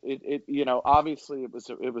 it obviously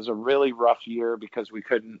it was a really rough year because we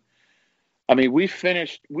couldn't. I mean, we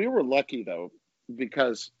were lucky though,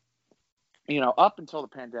 because up until the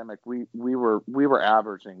pandemic, we were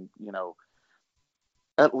averaging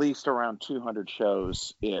at least around 200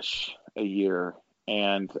 shows ish a year,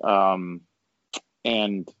 and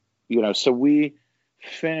so we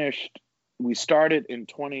started in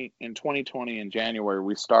 2020 in January.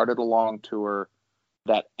 We started a long tour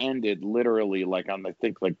that ended literally like on the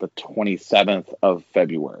 27th of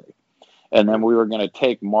February. And then we were going to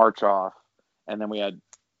take March off, and then we had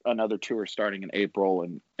another tour starting in April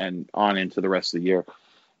and on into the rest of the year.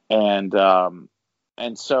 And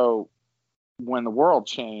so when the world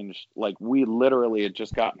changed, like we literally had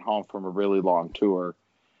just gotten home from a really long tour,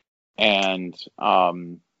 and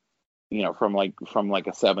from like a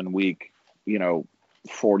 7-week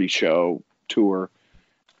 40 show tour,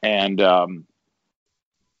 and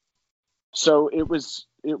so it was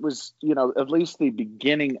at least the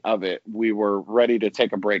beginning of it, we were ready to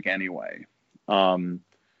take a break anyway.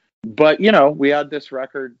 But we had this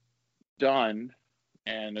record done,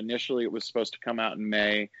 and initially it was supposed to come out in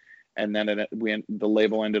May, and then the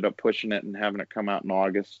label ended up pushing it and having it come out in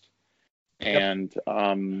August. And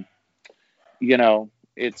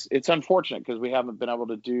it's unfortunate because we haven't been able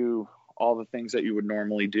to do all the things that you would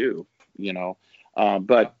normally do,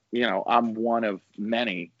 but I'm one of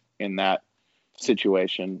many in that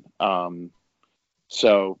situation.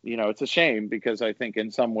 So it's a shame, because I think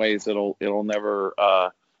in some ways it'll never,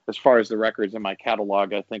 as far as the records in my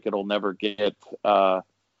catalog, I think it'll never get the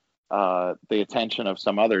attention of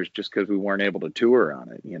some others, just because we weren't able to tour on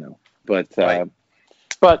it, but right.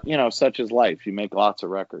 But such is life. You make lots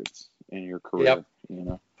of records in your career.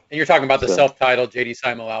 Yep. And you're talking about the self-titled JD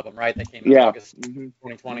Simo album, right? That came out August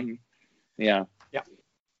 2020. Mm-hmm. Yeah. Yeah.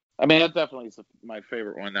 I mean, that definitely is my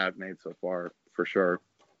favorite one that I've made so far, for sure.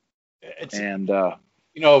 It's,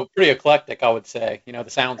 pretty eclectic, I would say, the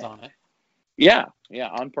sounds on it. Yeah,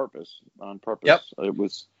 on purpose. Yep.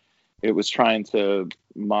 It was trying to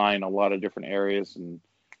mine a lot of different areas, and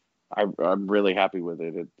I'm really happy with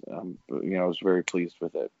it. I was very pleased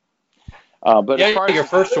with it. But as far as your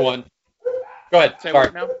first one. Go ahead. Say Sorry.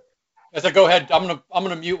 what now? I said, go ahead. I'm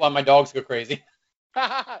gonna mute while my dogs go crazy.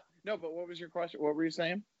 No, but what was your question? What were you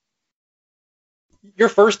saying? Your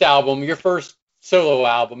first album, your first solo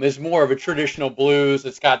album, is more of a traditional blues.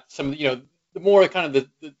 It's got some, the more kind of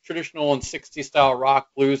the traditional and 60s style rock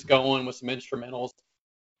blues going with some instrumentals.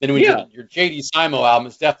 Then when your JD Simo album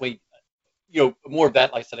is definitely, more of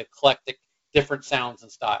that, like I said, eclectic, different sounds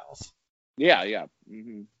and styles. Yeah.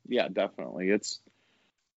 Mm-hmm. Yeah, definitely. It's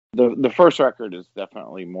the first record is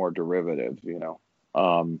definitely more derivative,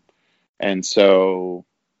 and so,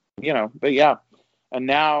 but yeah, and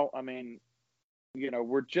now, I mean,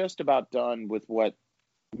 we're just about done with what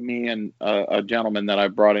me and a gentleman that I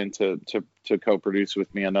brought in to co-produce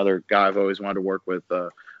with me, another guy I've always wanted to work with,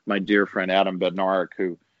 my dear friend Adam Bednarik,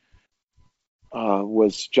 who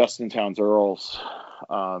was Justin Townes Earle's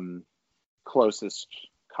closest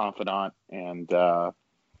confidant, and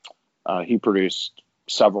he produced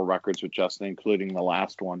several records with Justin, including the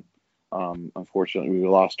last one. Unfortunately, we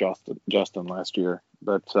lost Justin last year,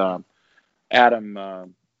 but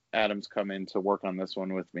Adam's come in to work on this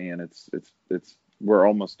one with me, and it's we're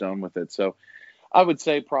almost done with it. So I would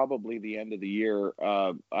say probably the end of the year.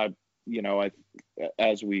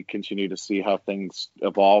 As we continue to see how things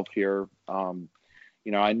evolve here,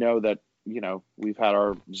 I know that we've had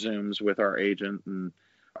our Zooms with our agent and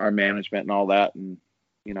our management and all that, and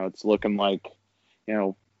it's looking like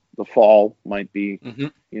the fall might be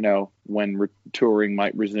when touring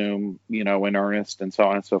might resume in earnest, and so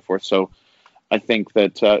on and so forth. So I think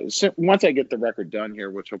that once I get the record done here,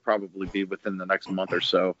 which will probably be within the next month or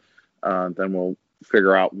so, then we'll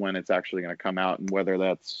figure out when it's actually going to come out, and whether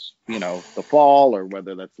that's the fall or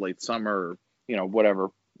whether that's late summer or whatever.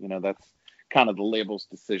 That's kind of the label's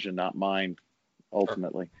decision, not mine,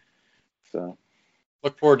 ultimately. So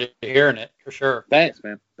look forward to hearing it for sure. Thanks,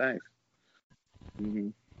 man. Thanks. Mm-hmm.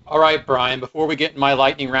 All right, Brian, before we get in my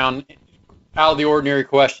lightning round, out of the ordinary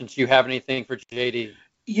questions, do you have anything for JD?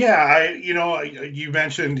 Yeah, you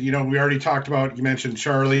mentioned, we already talked about, you mentioned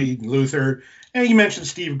Charlie, Luther, and you mentioned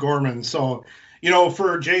Steve Gorman. So,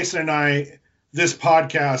 for Jason and I, this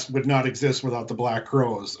podcast would not exist without the Black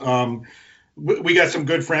Crowes. We got some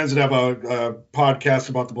good friends that have a podcast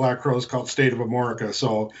about the Black Crowes called State of America.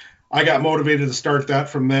 So I got motivated to start that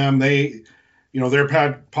from them. They, their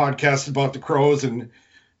podcast about the Crowes, and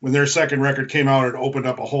when their second record came out, it opened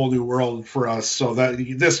up a whole new world for us. So that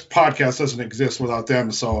this podcast doesn't exist without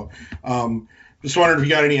them. So just wondered if you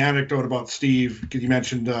got any anecdote about Steve, because you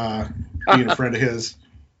mentioned being a friend of his.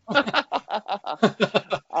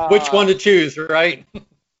 Which one to choose, right?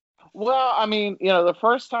 Well, I mean, the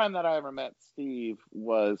first time that I ever met Steve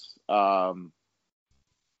was I'm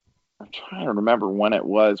trying to remember when it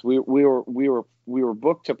was. We were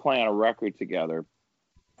booked to play on a record together,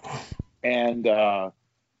 and I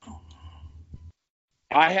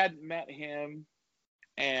had met him,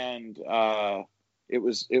 and it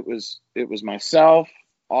was myself,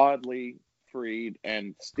 Audley, Freed,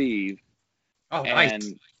 and Steve. Oh,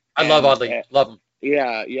 nice! I love Audley. Love him.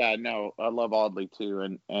 Yeah, no, I love Audley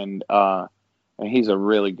too, and he's a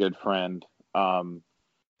really good friend.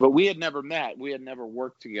 But we had never met. We had never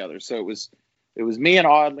worked together. So it was me and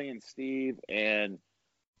Audley and Steve and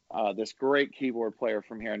this great keyboard player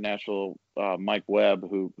from here in Nashville, Mike Webb,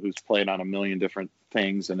 who's played on a million different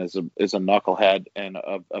things and is a knucklehead and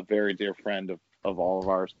a very dear friend of all of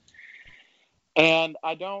ours. And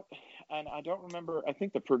I don't remember. I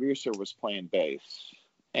think the producer was playing bass.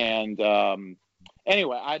 And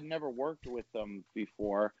anyway, I'd never worked with them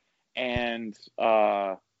before, and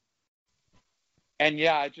yeah,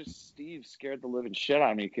 Steve scared the living shit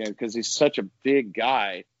out of me because he's such a big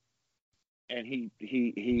guy, and he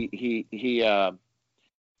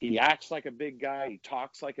acts like a big guy, he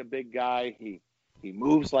talks like a big guy, he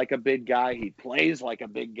moves like a big guy, he plays like a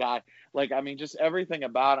big guy. Like, I mean, just everything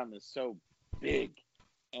about him is so big,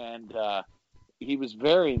 and he was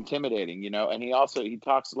very intimidating, and he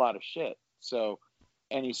talks a lot of shit. So,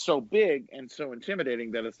 and he's so big and so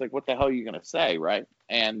intimidating that it's like, what the hell are you gonna say, right?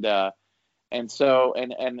 And if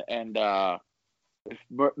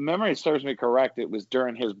memory serves me correct, it was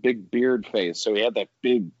during his big beard phase. So he had that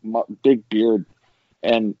big beard,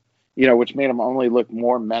 and which made him only look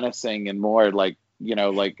more menacing and more like you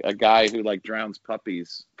know, like a guy who like drowns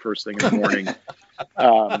puppies first thing in the morning.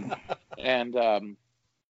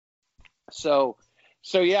 So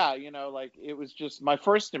yeah, you know, like it was just my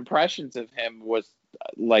first impressions of him was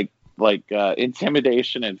like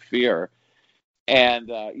intimidation and fear. And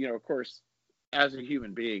you know, of course, as a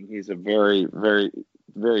human being, he's a very, very,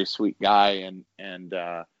 very sweet guy. And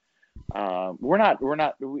I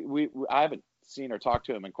haven't seen or talked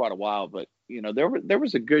to him in quite a while, but you know, there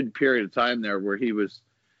was a good period of time there where he was,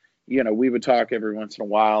 you know, we would talk every once in a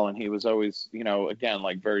while, and he was always, you know, again,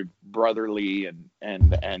 like very brotherly and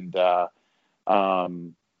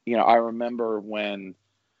you know, I remember when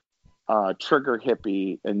Trigger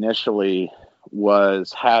Hippie initially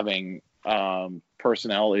was having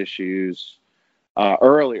personnel issues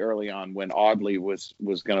early on when Audley was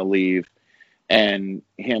going to leave, and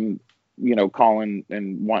him, you know, calling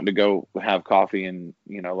and wanting to go have coffee and,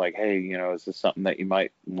 you know, like, hey, you know, is this something that you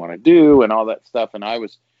might want to do and all that stuff. And I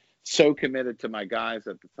was so committed to my guys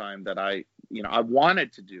at the time that I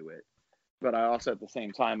wanted to do it, but I also at the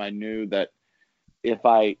same time, I knew that if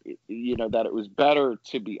I, you know, that it was better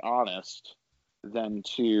to be honest than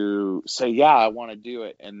to say, yeah, I want to do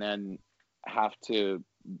it, and then have to,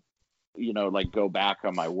 you know, like go back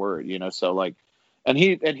on my word, you know. So like, and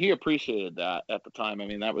he appreciated that at the time. I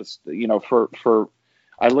mean, that was, you know,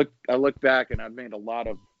 I look back and I've made a lot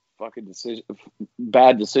of fucking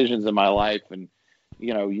bad decisions in my life, and,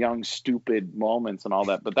 you know, young stupid moments and all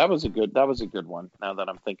that. But that was a good one. Now that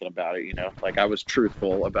I'm thinking about it, you know, like I was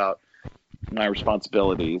truthful about my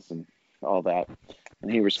responsibilities and all that,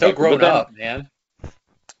 and he respected. So grown up, man.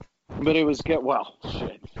 But it was get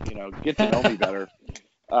to know me better.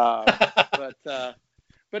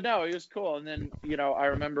 But no, it was cool. And then, you know, I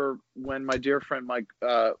remember when my dear friend Tom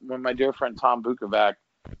Bukovac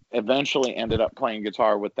eventually ended up playing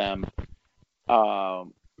guitar with them.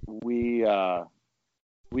 We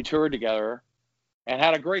toured together and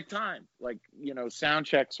had a great time. Like, you know, sound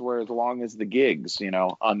checks were as long as the gigs, you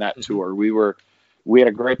know, on that tour. We had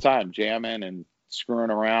a great time jamming and screwing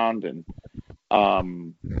around, and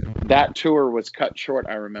that tour was cut short,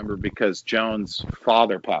 I remember, because Joan's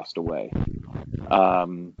father passed away. I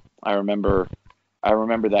remember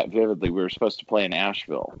that vividly. We were supposed to play in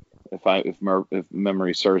Asheville, if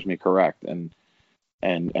memory serves me correct, and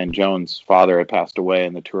Joan's father had passed away,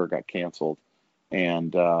 and the tour got canceled,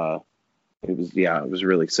 and it was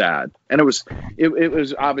really sad, and it was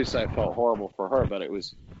obviously, I felt horrible for her, but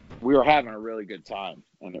we were having a really good time,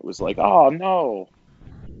 and it was like, oh no,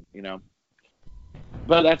 you know.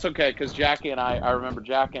 But that's okay, because I remember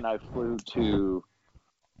Jackie and I flew to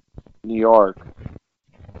New York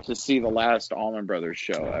to see the last Allman Brothers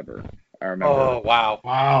show ever. I remember. Oh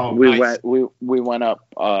wow! We went up,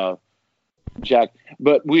 Jack,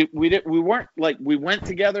 but we weren't like, we went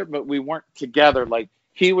together, but we weren't together. Like,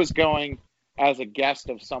 he was going as a guest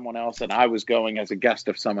of someone else, and I was going as a guest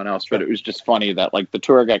of someone else. But it was just funny that, like, the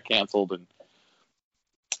tour got canceled, and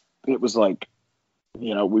it was like,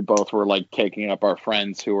 you know, we both were like taking up our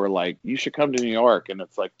friends who were like, you should come to New York. And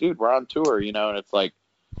it's like, dude, we're on tour, you know? And it's like,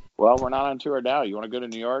 well, we're not on tour now. You want to go to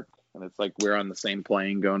New York? And it's like, we're on the same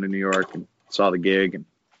plane going to New York, and saw the gig and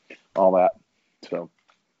all that. So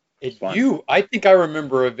I think I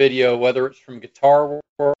remember a video, whether it's from Guitar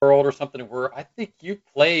World or something, where I think you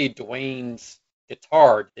played Dwayne's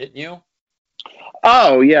guitar, didn't you?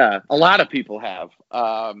 Oh yeah. A lot of people have.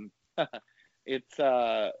 It's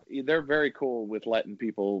they're very cool with letting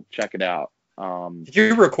people check it out. Did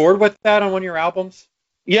you record with that on one of your albums?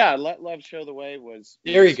 Yeah, Let Love Show the Way was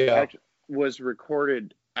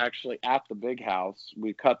recorded actually at the Big House.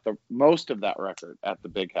 We cut most of that record at the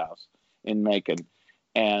Big House in Macon,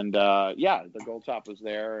 and the gold top was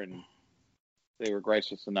there, and they were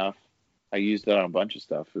gracious enough. I used it on a bunch of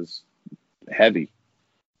stuff. It was heavy,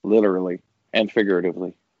 literally and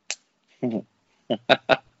figuratively.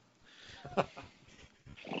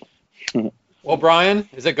 Well, Brian,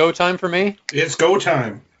 is it go time for me? It's go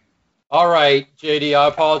time. All right, JD, I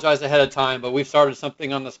apologize ahead of time, but we've started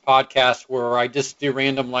something on this podcast where I just do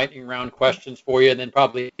random lightning round questions for you, and then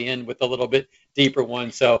probably end with a little bit deeper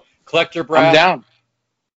one. So collect your breath. I'm down.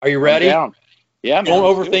 Are you ready? I'm down. Yeah, man, don't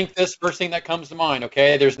overthink this. First thing that comes to mind,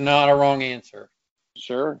 okay? There's not a wrong answer.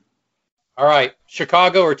 Sure. All right,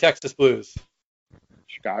 Chicago or Texas blues?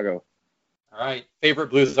 Chicago. All right, favorite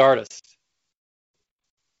blues artist?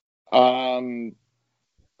 Earl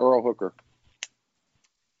Hooker.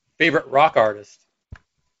 Favorite rock artist?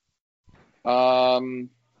 Bob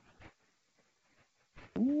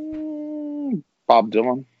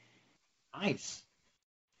Dylan. Nice.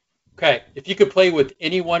 Okay, if you could play with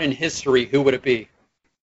anyone in history, who would it be?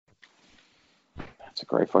 That's a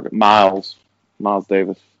great fucking Miles Miles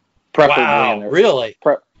Davis. Wow, really?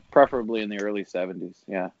 Preferably in the early 70s.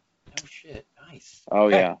 Yeah. Oh shit, nice. Oh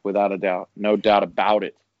okay. yeah, without a doubt, no doubt about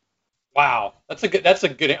it. Wow, that's a good.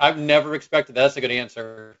 I've never expected that. That's a good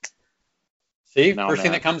answer. See, first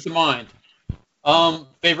thing that comes to mind.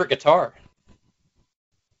 Favorite guitar?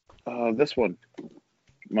 This one,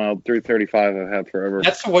 my 335 I've had forever.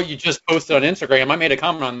 That's what you just posted on Instagram. I made a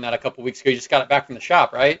comment on that a couple weeks ago. You just got it back from the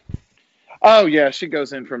shop, right? Oh yeah, she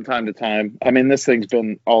goes in from time to time. I mean, this thing's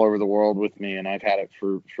been all over the world with me, and I've had it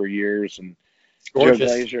for years. And Joe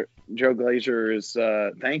Glazier is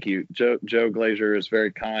thank you. Joe Glazier is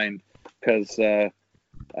very kind because I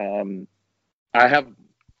have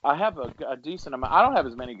a decent amount. I don't have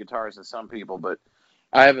as many guitars as some people, but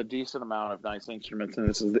I have a decent amount of nice instruments, and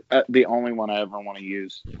this is the only one I ever want to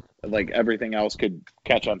use. Like everything else could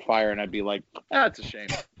catch on fire, and I'd be like, it's a shame.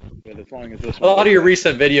 But as long as this one, a lot of your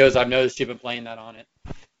recent videos, I've noticed you've been playing that on it.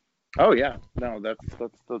 Oh yeah, no, that's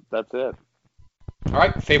it. All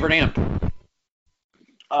right, favorite amp?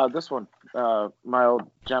 This one, my old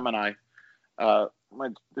Gemini.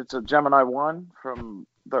 It's a Gemini 1 from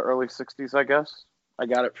the early 60s, I guess. I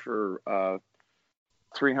got it for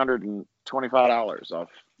 $325 off.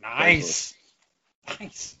 Nice.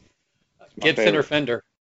 Gibson or Fender?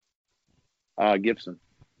 Gibson.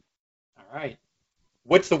 All right.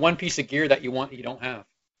 What's the one piece of gear that you want that you don't have?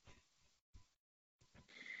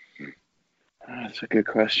 That's a good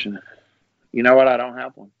question. You know what? I don't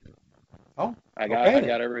have one. Oh, I got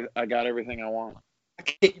everything I want.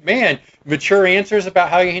 Man, mature answers about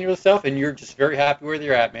how you handle yourself, and you're just very happy where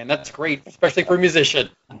you're at, man. That's great, especially for a musician.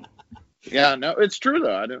 Yeah, no, it's true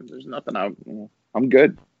though. There's nothing. I'm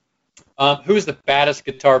good. Who's the baddest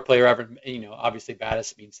guitar player ever? Obviously,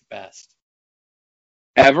 baddest means the best.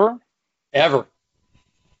 Ever. Oh,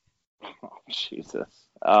 Jesus.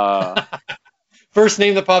 First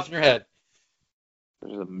name that pops in your head.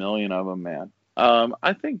 There's a million of them, man.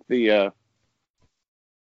 I think the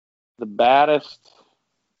baddest.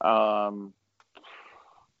 Son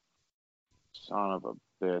of a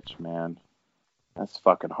bitch, man. That's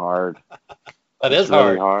fucking hard. That is hard.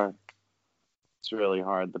 Really hard. It's really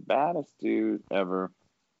hard. The baddest dude ever.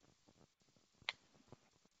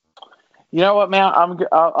 You know what, man?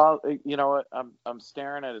 You know what? I'm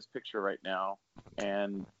staring at his picture right now,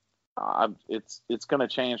 and it's gonna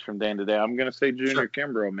change from day to day. I'm gonna say Junior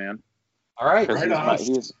Kimbrough, man. All right, because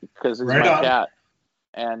he's my cat,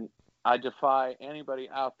 and I defy anybody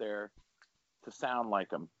out there to sound like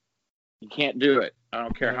him. You can't do it. I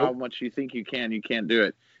don't care how much you think you can. You can't do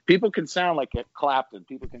it. People can sound like Clapton.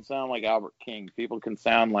 People can sound like Albert King. People can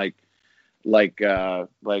sound like Yngwie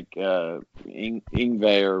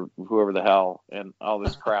or whoever the hell and all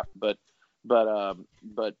this crap. But to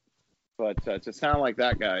sound like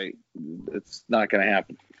that guy, it's not going to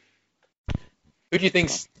happen. Who do you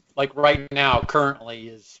think's like right now, currently,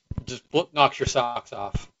 is just knocks your socks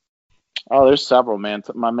off? Oh, there's several, man.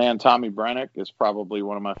 My man Tommy Brennick is probably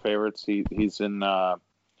one of my favorites. He's in the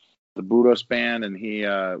Budos band, and he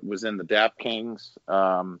was in the Dap Kings.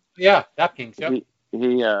 Yeah, Dap Kings. Yep.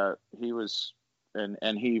 He was,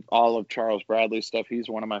 and he all of Charles Bradley's stuff. He's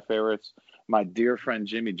one of my favorites. My dear friend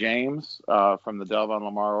Jimmy James from the Delvon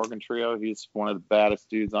Lamar Organ Trio. He's one of the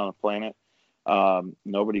baddest dudes on the planet.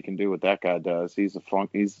 Nobody can do what that guy does. He's a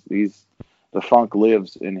funk. He's the funk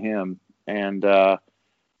lives in him. And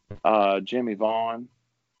Jimmy Vaughn,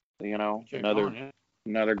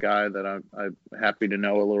 another guy that I'm happy to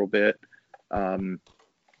know a little bit.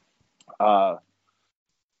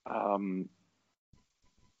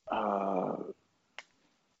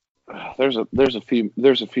 There's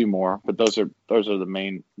a few more, but those are the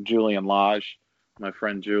main. Julian Lage, my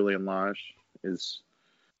friend Julian Lage is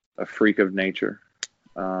a freak of nature.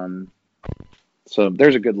 So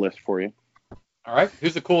there's a good list for you. All right,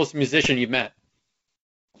 who's the coolest musician you've met?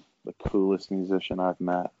 The coolest musician I've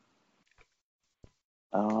met.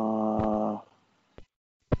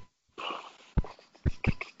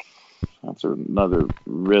 That's another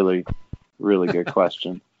really, really good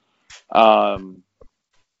question. Coolest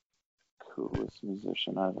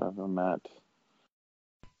musician I've ever met.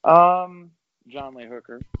 John Lee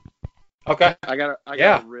Hooker. Okay. I got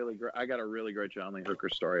a really great John Lee Hooker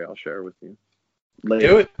story I'll share with you later.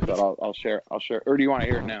 Do it. But I'll share. Or do you want to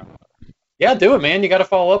hear it now? Yeah, do it, man. You got to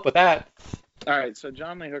follow up with that. All right. So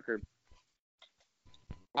John Lee Hooker.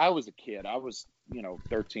 I was a kid. I was,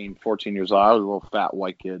 13, 14 years old. I was a little fat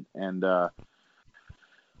white kid, and I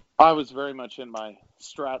was very much in my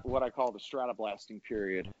what I call the stratoblasting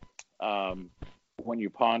period. When you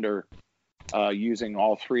ponder using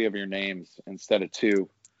all three of your names instead of two,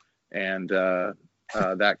 and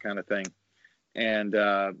that kind of thing. And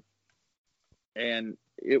and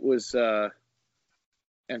it was, and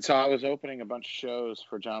so I was opening a bunch of shows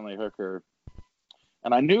for John Lee Hooker,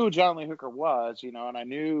 and I knew who John Lee Hooker was, and I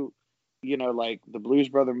knew, like the Blues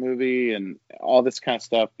Brother movie and all this kind of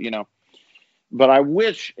stuff, but I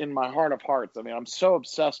wish in my heart of hearts, I mean, I'm so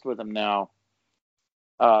obsessed with him now.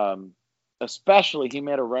 Especially he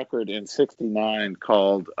made a record in '69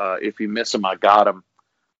 called If You Miss Him, I Got Him,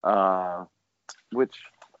 which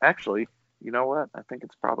actually, you know what? I think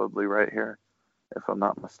it's probably right here, if I'm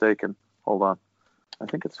not mistaken. Hold on. I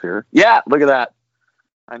think it's here. Yeah, look at that.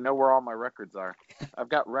 I know where all my records are. I've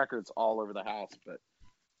got records all over the house, but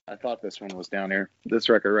I thought this one was down here. This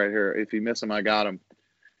record right here, If You Miss Him, I Got Him.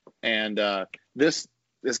 And this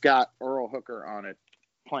got Earl Hooker on it,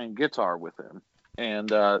 playing guitar with him.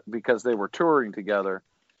 And because they were touring together,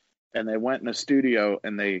 and they went in a studio,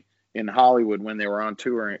 and they in Hollywood when they were on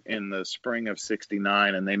tour in the spring of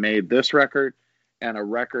 '69, and they made this record and a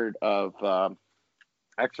record of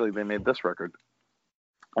actually they made this record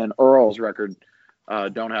and Earl's record,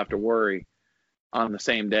 Don't Have to Worry, on the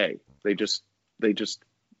same day. They just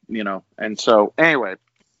and so anyway,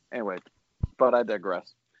 but I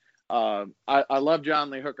digress. I love John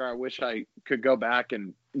Lee Hooker. I wish I could go back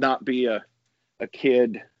and not be a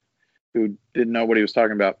kid who didn't know what he was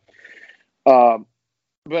talking about. But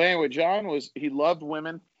anyway, he loved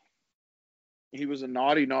women. He was a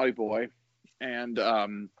naughty, naughty boy. And I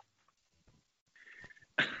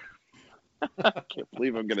can't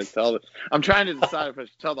believe I'm going to tell it. I'm trying to decide if I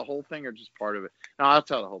should tell the whole thing or just part of it. No, I'll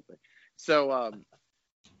tell the whole thing. So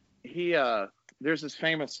there's this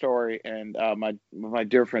famous story, and my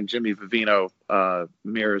dear friend Jimmy Vivino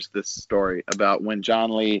mirrors this story about when John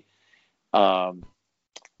Lee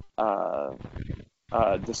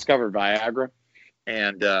discovered Viagra,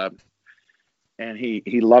 and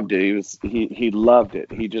he loved it. He loved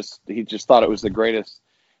it. He just thought it was the greatest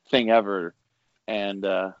thing ever, and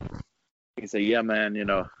he said, "Yeah, man,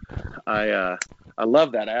 I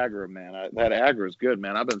love that Agra, man. That Agra is good,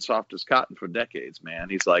 man. I've been soft as cotton for decades, man."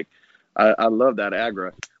 He's like, I love that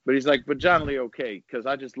Agra. But he's like, but John Lee, okay, because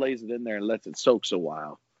I just lays it in there and lets it soaks a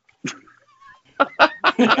while.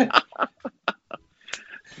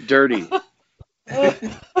 Dirty. That's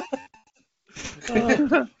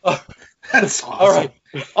awesome. All right.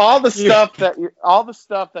 All the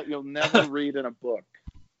stuff that you'll never read in a book.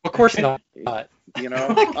 Of course not.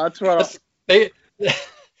 That's what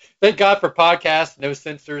Thank God for podcasts, no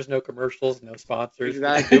censors, no commercials, no sponsors.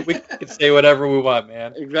 Exactly. We can say whatever we want,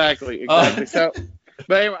 man. Exactly. So,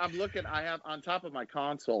 but anyway, I'm looking. I have on top of my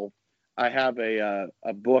console, I have a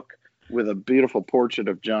book with a beautiful portrait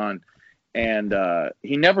of John, and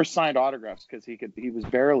he never signed autographs because he was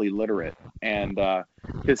barely literate, and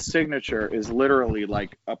his signature is literally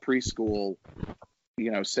like a preschool,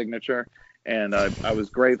 signature. And I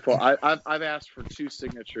was grateful. I've asked for 2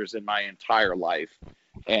 signatures in my entire life,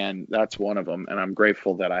 and that's one of them. And I'm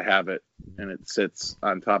grateful that I have it, and it sits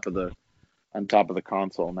on top of the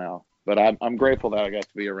console now. But I'm grateful that I got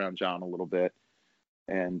to be around John a little bit,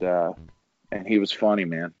 and he was funny,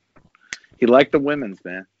 man. He liked the women's,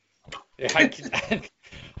 man. Yeah,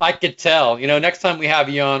 I could tell. Next time we have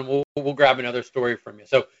you on, we'll grab another story from you.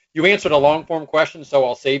 So you answered a long form question, so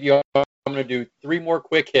I'll save you. I'm going to do 3 more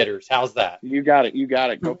quick hitters. How's that? You got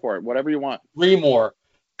it. Go for it. Whatever you want. 3 more.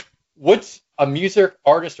 What's a music,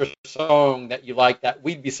 artist, or song that you like that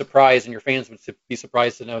we'd be surprised and your fans would be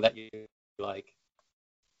surprised to know that you like?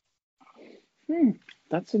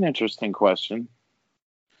 That's an interesting question.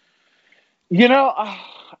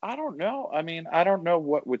 I don't know. I mean, I don't know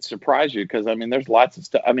what would surprise you because, there's lots of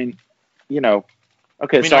stuff.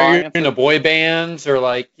 Okay. So are you into boy bands or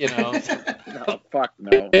No, fuck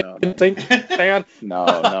no. Band?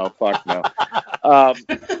 No, fuck no.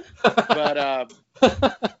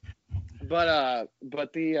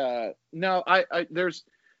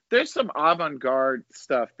 There's some avant-garde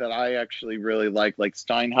stuff that I actually really like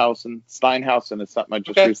Steinhausen. Steinhausen is something I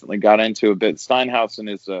just recently got into a bit. Steinhausen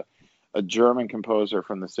is a German composer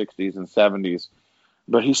from the 60s and 70s,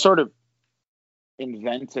 but he sort of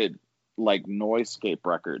invented like noisescape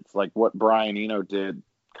records, like what Brian Eno did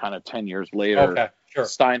kind of 10 years later. Okay, sure.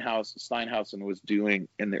 Steinhausen was doing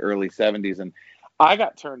in the early 70s, and I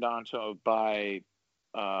got turned on to by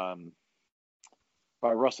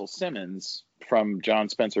Russell Simmons from John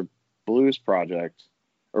Spencer Blues Project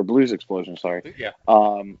or Blues Explosion, sorry. Yeah.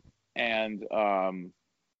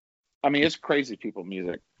 It's crazy people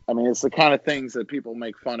music. It's the kind of things that people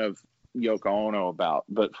make fun of Yoko Ono about,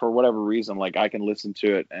 but for whatever reason, like I can listen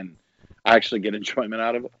to it and I actually get enjoyment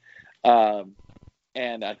out of it.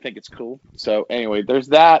 And I think it's cool. So anyway, there's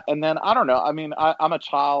that. And then I don't know. I'm a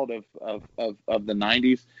child of the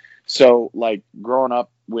 90s. So like growing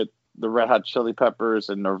up with the Red Hot Chili Peppers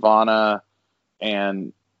and Nirvana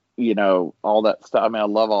and, you know, all that stuff. I mean, I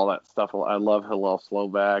love all that stuff. I love Hillel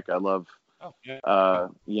Slovak. I love,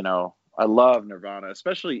 you know, I love Nirvana,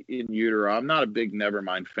 especially In Utero. I'm not a big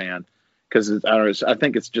Nevermind fan because I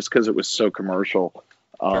think it's just because it was so commercial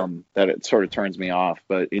that it sort of turns me off.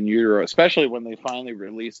 But In Utero, especially when they finally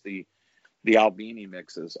released the Albini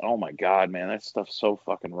mixes, oh my God, man, that stuff's so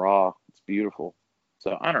fucking raw. It's beautiful.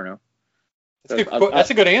 So I don't know. That's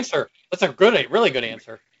a good answer. That's a really good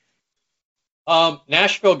answer.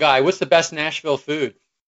 Nashville guy, what's the best Nashville food?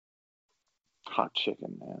 Hot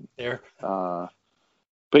chicken, man. There.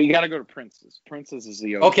 But you got to go to Prince's. Prince's is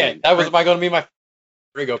the OG. Okay, that was going to be my.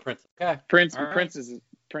 There you go, Prince's. Okay. Prince's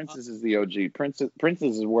is the OG.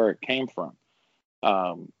 Prince's is where it came from.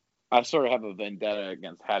 I sort of have a vendetta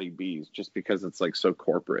against Hattie B's just because it's like so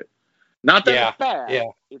corporate. Not that it's bad.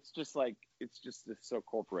 Yeah. It's just it's so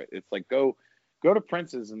corporate. It's like go to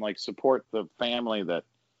Prince's and like support the family that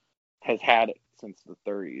has had it since the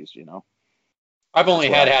 30s, you know. I've only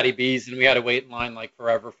had Hattie B's, and we had to wait in line like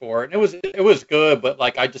forever for it. And it was good, but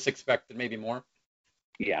like I just expected maybe more.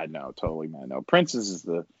 Yeah, no, totally, man. No, Prince's is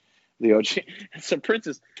the OG. So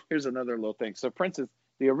Prince's, here's another little thing. So Prince's,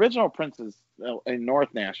 the original Prince's in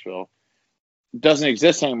North Nashville doesn't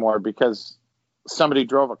exist anymore because somebody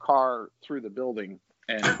drove a car through the building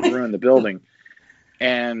and ruined the building.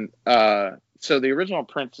 And so the original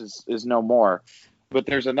Prince's is no more. But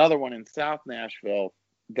there's another one in South Nashville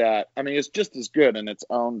that, I mean, it's just as good and it's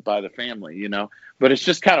owned by the family, you know. But it's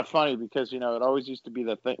just kind of funny because, you know, it always used to be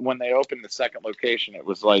the thing when they opened the second location, it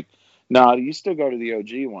was like, no, you still go to the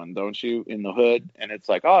OG one, don't you, in the hood? And it's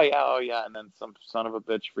like, oh, yeah. And then some son of a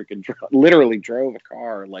bitch freaking literally drove a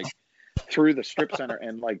car like through the strip center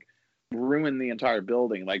and like ruined the entire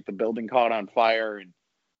building. Like the building caught on fire and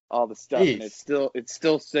all the stuff. Jeez. And it's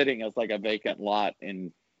still sitting as like a vacant lot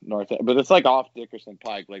in North, but it's like off Dickerson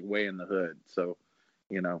Pike, like way in the hood. So,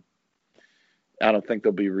 you know, I don't think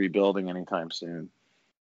they'll be rebuilding anytime soon.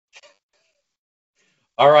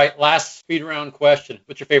 All right, last speed round question.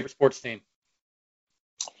 What's your favorite sports team?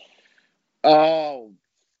 Oh,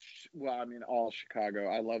 well, I mean, all Chicago.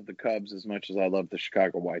 I love the Cubs as much as I love the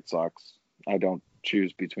Chicago White Sox. I don't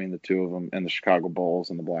choose between the two of them, and the Chicago Bulls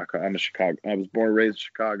and the Blackhawks. I was born and raised in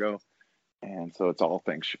Chicago, and so it's all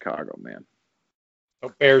things Chicago, man.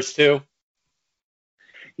 Oh, Bears too.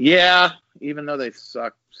 Yeah, even though they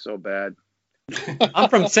suck so bad. I'm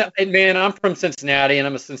from Cincinnati, and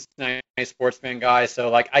I'm a Cincinnati sports fan guy. So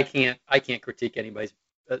like, I can't critique anybody's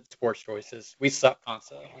sports choices. We suck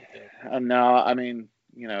constantly. No, I mean,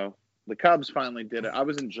 you know, the Cubs finally did it. I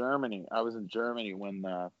was in Germany when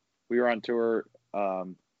we were on tour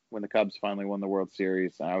when the Cubs finally won the World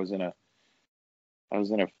Series. And I was in a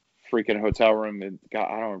freaking hotel room. And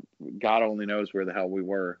God only knows where the hell we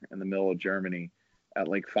were in the middle of Germany at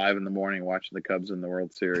like 5 a.m. watching the Cubs in the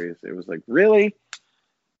World Series. It was like, really?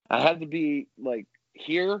 I had to be like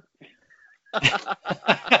here. Out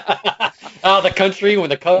of the country when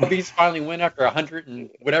the Cubbies finally win after 100 and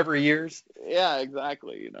whatever years. Yeah,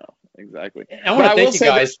 exactly. You know, exactly. I want to thank you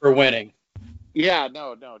guys for winning. Yeah,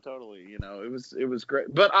 no, totally. You know, it was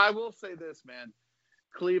great. But I will say this, man.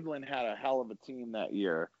 Cleveland had a hell of a team that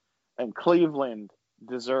year, and Cleveland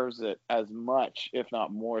deserves it as much, if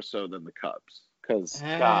not more so, than the Cubs. Because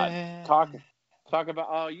God, talk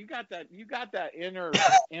about you got that inner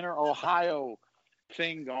Ohio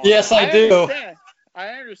thing going. Yes, I do. I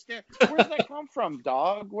understand. Where's that come from,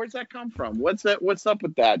 dog? Where's that come from? What's up with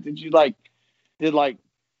that?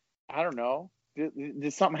 I don't know.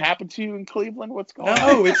 Did something happen to you in Cleveland? What's going on?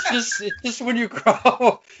 No, it's just when you grow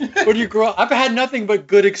up. I've had nothing but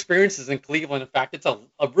good experiences in Cleveland. In fact, it's a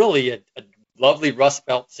really lovely Rust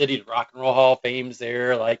Belt city. The Rock and Roll Hall of Fame's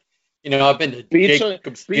there. Like, you know, I've been to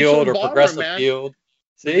Jacobs Field or Progressive Field.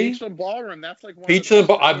 See? Beachland Ballroom. That's like I've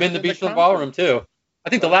been to Beachland Ballroom too. I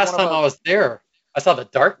think the last time I was there, I saw the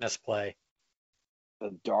Darkness play. The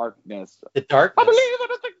Darkness. I believe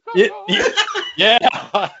it. Yeah,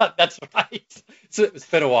 that's right. It's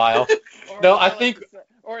been a while. No, I think.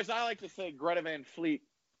 Or as I like to say, Greta Van Fleet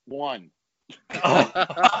won.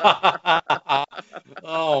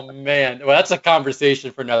 Oh man, well that's a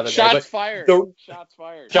conversation for another day. Shots fired. Shots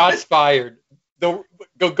fired. Go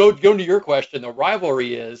to your question. The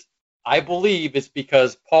rivalry is, I believe it's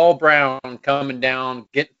because Paul Brown coming down,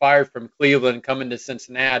 getting fired from Cleveland, coming to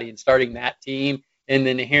Cincinnati and starting that team, and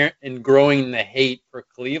then growing the hate for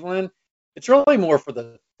Cleveland. It's really more for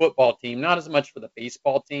the football team, not as much for the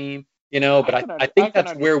baseball team, you know. But I think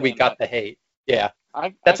that's where we got the hate. Yeah,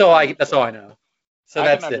 that's all I know. So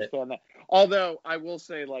that's it. That. Although I will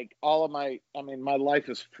say, like, my life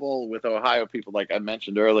is full with Ohio people, like I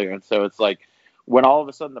mentioned earlier. And so it's like when all of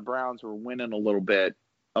a sudden the Browns were winning a little bit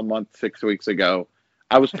a month, 6 weeks ago,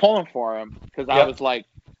 I was pulling for them because I was like,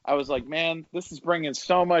 man, this is bringing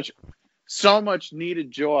so much needed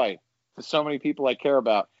joy to so many people I care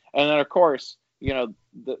about. And then, of course, you know,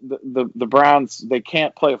 the Browns, they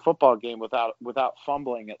can't play a football game without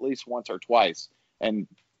fumbling at least once or twice. And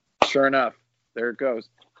sure enough, there it goes.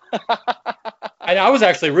 I was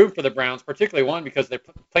actually rooting for the Browns, particularly one because they're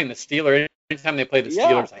playing the Steelers. Anytime they play the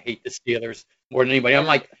Steelers, I hate the Steelers more than anybody. I'm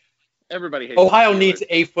like, everybody hates Ohio needs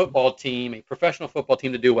a football team, a professional football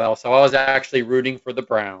team to do well. So I was actually rooting for the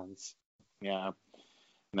Browns. Yeah.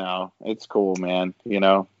 No, it's cool, man. You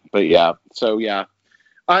know, but yeah. So yeah,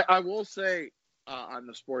 I will say on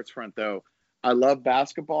the sports front though, I love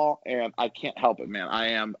basketball, and I can't help it, man.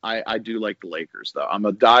 I do like the Lakers, though. I'm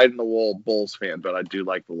a dyed-in-the-wool Bulls fan, but I do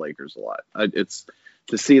like the Lakers a lot. It's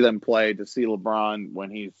to see them play, to see LeBron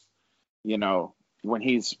when he's, you know, when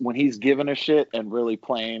he's giving a shit and really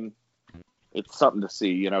playing. It's something to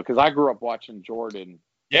see, you know, because I grew up watching Jordan,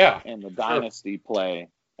 and the Dynasty play,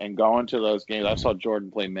 and going to those games. I saw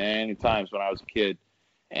Jordan play many times when I was a kid,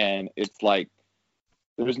 and it's like,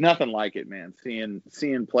 there's nothing like it, man.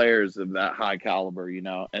 Seeing players of that high caliber, you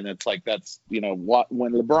know, and it's like that's, you know,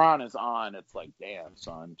 when LeBron is on, it's like, damn,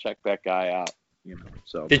 son, check that guy out, you know.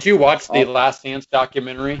 So did you watch the Last Dance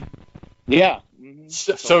documentary? Yeah,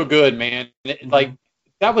 so good, man. Like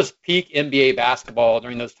that was peak NBA basketball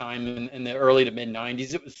during those times in the early to mid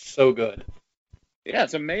 '90s. It was so good. Yeah,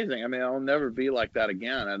 it's amazing. I mean, I'll never be like that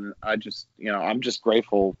again, and I just, you know, I'm just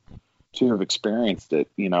grateful to have experienced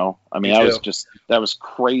it, you know. I mean, that was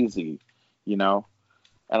crazy, you know.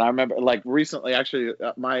 And I remember, like, recently, actually,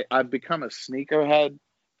 I've become a sneakerhead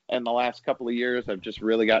in the last couple of years. I've just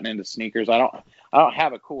really gotten into sneakers. I don't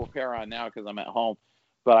have a cool pair on now because I'm at home,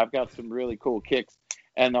 but I've got some really cool kicks.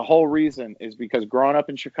 And the whole reason is because growing up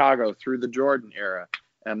in Chicago through the Jordan era,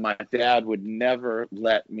 and my dad would never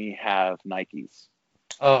let me have Nikes.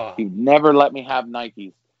 Oh. He'd never let me have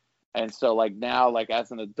Nikes. And so, like, now, like,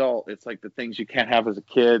 as an adult, it's like the things you can't have as a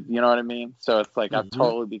kid, you know what I mean? So it's like I've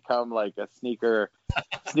totally become like a sneaker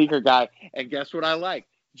guy. And guess what I like?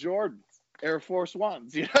 Jordans, Air Force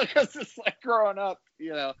Ones, you know, because it's like growing up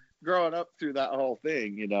through that whole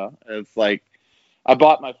thing, you know. It's like I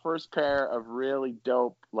bought my first pair of really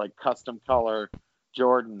dope, like, custom color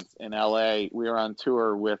Jordans in LA. We were on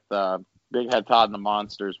tour with Big Head Todd and the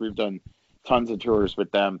Monsters. We've done tons of tours with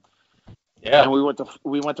them. Yeah, and we went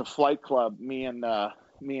to Flight Club. Me and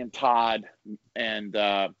Todd and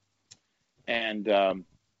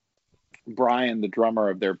Brian, the drummer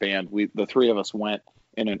of their band. The three of us went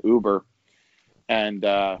in an Uber, and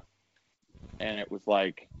it was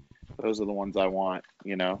like, those are the ones I want,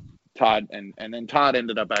 you know. Todd and then Todd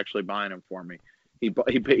ended up actually buying them for me. He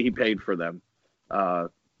paid for them. I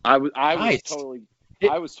was totally. He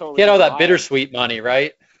had all that bittersweet money,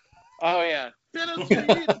 right? Oh yeah.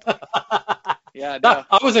 Yeah, no.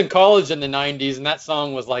 I was in college in the '90s, and that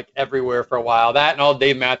song was like everywhere for a while. That and all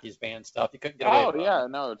Dave Matthews Band stuff. You couldn't get away from. Oh yeah,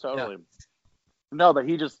 no, totally. Yeah. No, but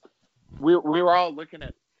he just we were all looking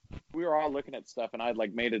at stuff, and I'd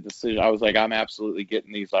like made a decision. I was like, I'm absolutely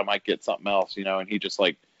getting these. I might get something else, you know. And he just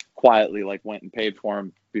like quietly like went and paid for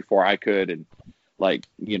them before I could, and like,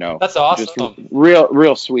 you know, that's awesome. Just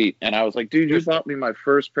real sweet. And I was like, dude, you bought me my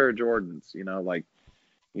first pair of Jordans, you know, like.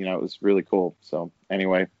 You know, it was really cool. So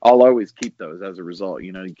anyway, I'll always keep those as a result.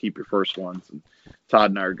 You know, you keep your first ones. And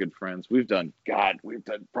Todd and I are good friends. We've done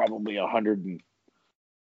probably 100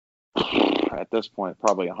 at this point,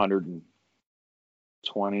 probably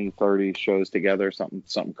 120, 30 shows together,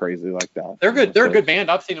 something crazy like that. They're good. They're a good band.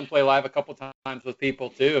 I've seen them play live a couple times with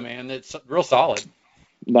people too, man. It's real solid.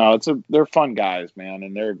 No, they're fun guys, man,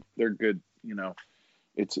 and they're good. You know,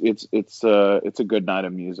 it's a good night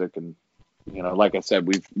of music. And you know, like I said,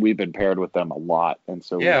 we've been paired with them a lot, and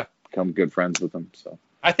so we've become good friends with them. So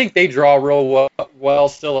I think they draw real well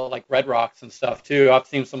still at like Red Rocks and stuff too. I've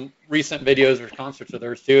seen some recent videos or concerts of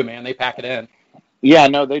theirs too, man. They pack it in. Yeah,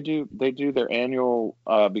 no, they do their annual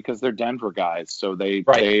because they're Denver guys, so they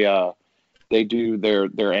do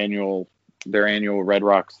their annual Red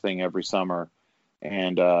Rocks thing every summer,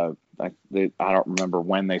 and I don't remember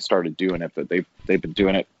when they started doing it, but they've been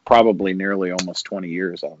doing it probably nearly almost 20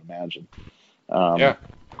 years, I would imagine.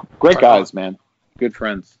 Great guys, man. Good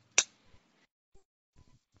friends.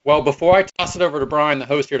 Well, before I toss it over to Brian, the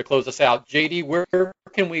host here, to close us out, JD, where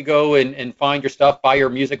can we go and find your stuff, buy your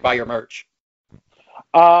music, buy your merch?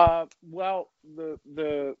 Well,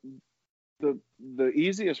 the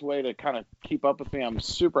easiest way to kind of keep up with me, I'm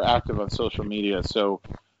super active on social media. So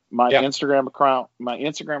my Instagram account,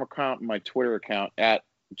 and my Twitter account at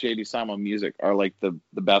JD Simo Music are like the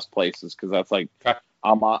best places, because that's like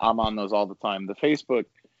I'm on those all the time. The Facebook,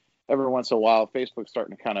 every once in a while, Facebook's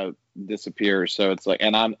starting to kind of disappear, so it's like,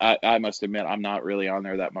 and I must admit I'm not really on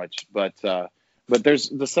there that much, but there's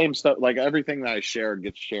the same stuff, like everything that I share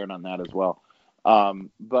gets shared on that as well.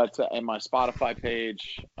 But in my Spotify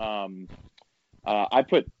page, I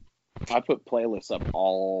put playlists up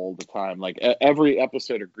all the time. Like every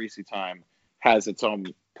episode of Greasy Time has its own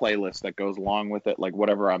playlist that goes along with it, like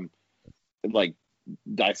whatever I'm like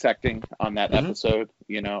dissecting on that episode,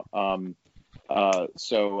 you know.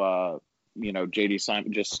 You know, JD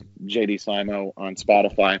Simo on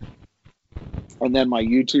Spotify, and then my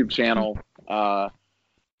YouTube channel. I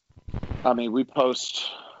mean, we post.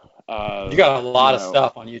 You got a lot of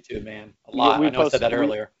stuff on YouTube, man. A lot. I know I said that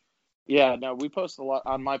earlier. Yeah, no, we post a lot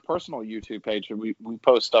on my personal YouTube page, and we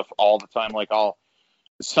post stuff all the time. Like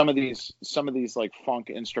some of these like funk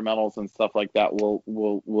instrumentals and stuff like that.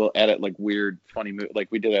 We'll edit like weird, funny like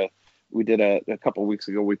we did a couple of weeks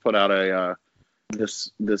ago. We put out a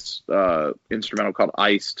this instrumental called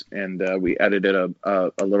Iced, and we edited a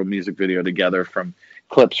little music video together from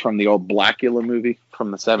clips from the old Blackula movie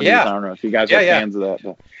from the 70s. I don't know if you guys are fans of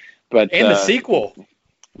that, but and the sequel.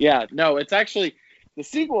 Yeah, no, it's actually. The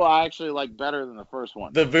sequel I actually like better than the first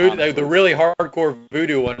one. The voodoo, the really hardcore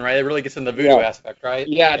voodoo one, right? It really gets in the voodoo aspect, right?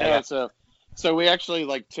 Yeah. So we actually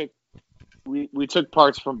like we took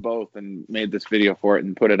parts from both and made this video for it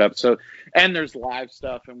and put it up. So, and there's live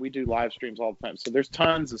stuff, and we do live streams all the time. So there's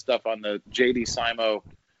tons of stuff on the JD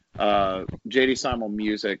Simo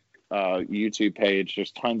Music YouTube page.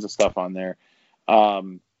 There's tons of stuff on there.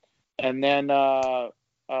 And then I'm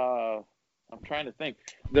trying to think.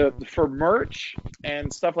 For merch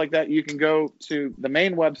and stuff like that, you can go to the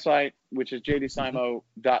main website, which is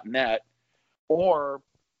jdsimo.net, or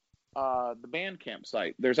the Bandcamp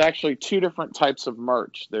site. There's actually two different types of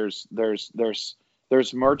merch. There's merch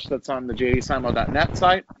that's on the jdsimo.net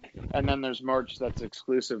site, and then there's merch that's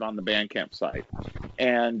exclusive on the Bandcamp site.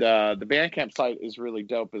 And the Bandcamp site is really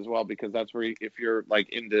dope as well, because that's where if you're an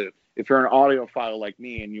audiophile like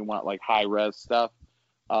me and you want like high res stuff,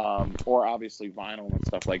 or obviously vinyl and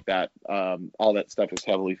stuff like that. All that stuff is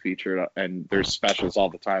heavily featured, and there's specials all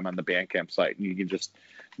the time on the Bandcamp site. And you can just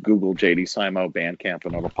Google JD Simo Bandcamp,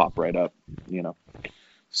 and it'll pop right up, you know.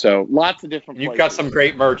 So lots of different. You've got some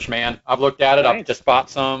great merch, man. I've looked at it. Thanks. I've just bought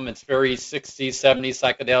some. It's very 60s, 70s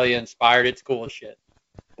psychedelia inspired. It's cool as shit.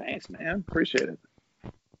 Thanks, man. Appreciate it.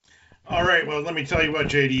 All right. Well, let me tell you what,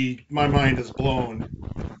 JD. My mind is blown.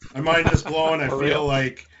 I feel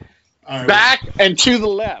like. Back and to the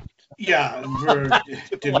left. Yeah.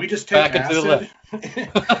 Did we just take acid?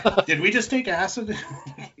 Did we just take acid?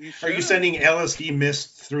 Are you sending LSD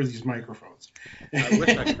mist through these microphones? I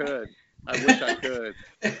wish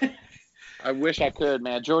I could,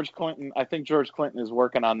 man. I think George Clinton is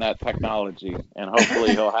working on that technology, and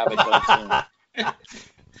hopefully he'll have it done soon.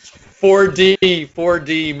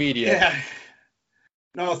 4D media. Yeah.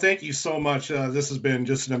 No, thank you so much. This has been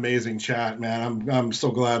just an amazing chat, man. I'm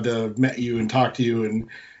so glad to have met you and talked to you, and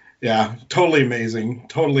yeah, totally amazing.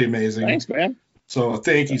 Thanks, man. So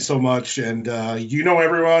thank you so much, and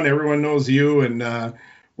everyone knows you, and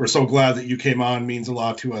we're so glad that you came on. It means a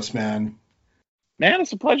lot to us, man. Man,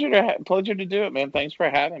 it's a pleasure to do it, man. Thanks for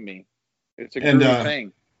having me. It's a groovy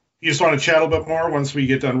thing. You just want to chat a little bit more once we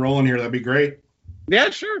get done rolling here? That'd be great. Yeah,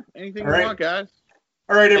 sure. Anything you want, guys.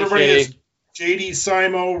 All right, everybody. It's JD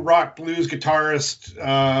Simo, rock blues guitarist,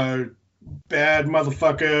 bad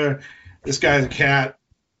motherfucker. This guy's a cat.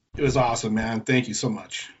 It was awesome, man. Thank you so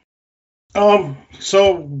much.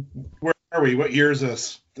 So where are we? What year is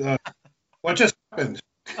this? What just happened?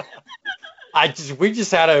 We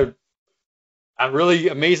just had a really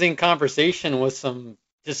amazing conversation with some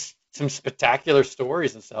spectacular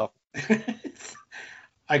stories and stuff.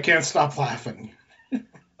 I can't stop laughing.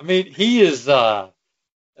 I mean, he is a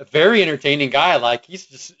very entertaining guy. Like, he's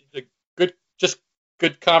just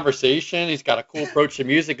good conversation. He's got a cool approach to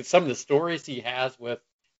music, and some of the stories he has with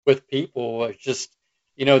people are just,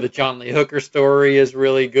 the John Lee Hooker story is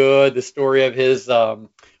really good. The story of his, what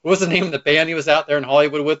was the name of the band he was out there in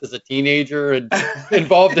Hollywood with as a teenager and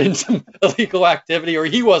involved in some illegal activity, or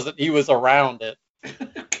he wasn't, he was around it.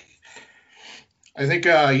 I think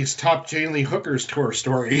he's topped Jane Lee Hooker's tour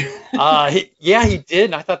story. He did,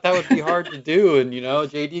 and I thought that would be hard to do, and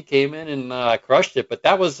JD came in and crushed it. But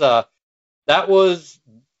that was I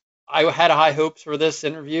had high hopes for this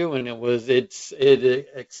interview, and it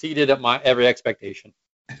exceeded every expectation.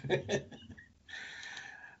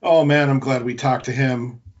 Oh man, I'm glad we talked to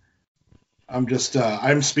him. I'm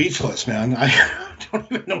speechless, man.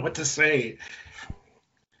 don't even know what to say.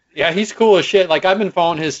 Yeah, he's cool as shit. Like, I've been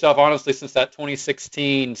following his stuff, honestly, since that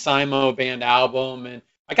 2016 Simo band album. And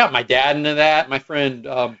I got my dad into that. My friend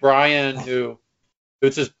Brian,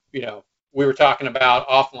 who's just, we were talking about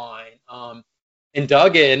offline, and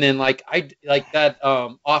dug it. And then, like, I like that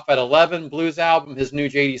Off at 11 blues album, his new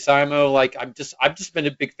JD Simo. Like, I've just been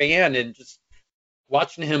a big fan, and just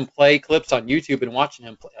watching him play clips on YouTube and watching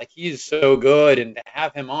him play, like, he's so good. And to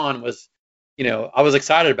have him on was, I was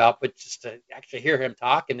excited about, but just to actually hear him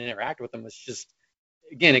talk and interact with him was just,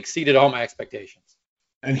 again, exceeded all my expectations.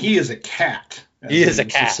 And he is a cat. He is a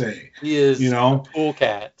cat. He is a cool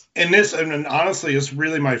cat. And honestly, it's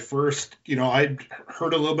really my first, I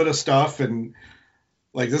heard a little bit of stuff, and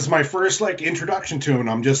like, this is my first like introduction to him. And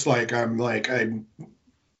I'm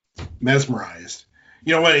mesmerized.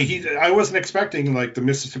 You know what? I wasn't expecting like the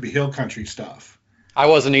Mississippi Hill Country stuff. I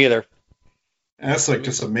wasn't either. And that's like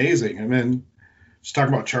just amazing. I mean, just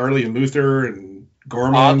talking about Charlie and Luther and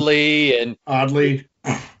Gorman, Audley,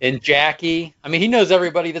 and Jackie. I mean, he knows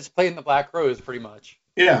everybody that's playing the Black Crowes pretty much.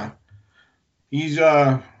 Yeah, he's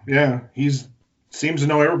seems to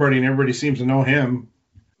know everybody, and everybody seems to know him.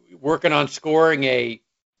 Working on scoring a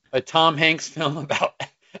Tom Hanks film about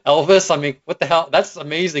Elvis. I mean, what the hell? That's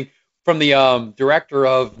amazing. From the director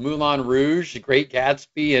of Moulin Rouge, The Great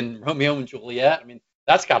Gatsby, and Romeo and Juliet. I mean,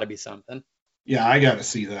 that's got to be something. Yeah, I got to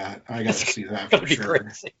see that. For sure.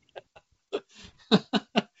 Crazy.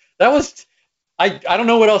 That was, I don't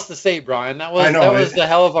know what else to say, Brian. That was a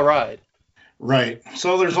hell of a ride. Right.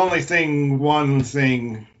 So there's only one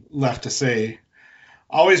thing left to say.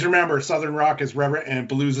 Always remember, Southern rock is reverent and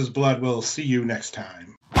blues is blood. We'll see you next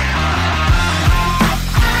time.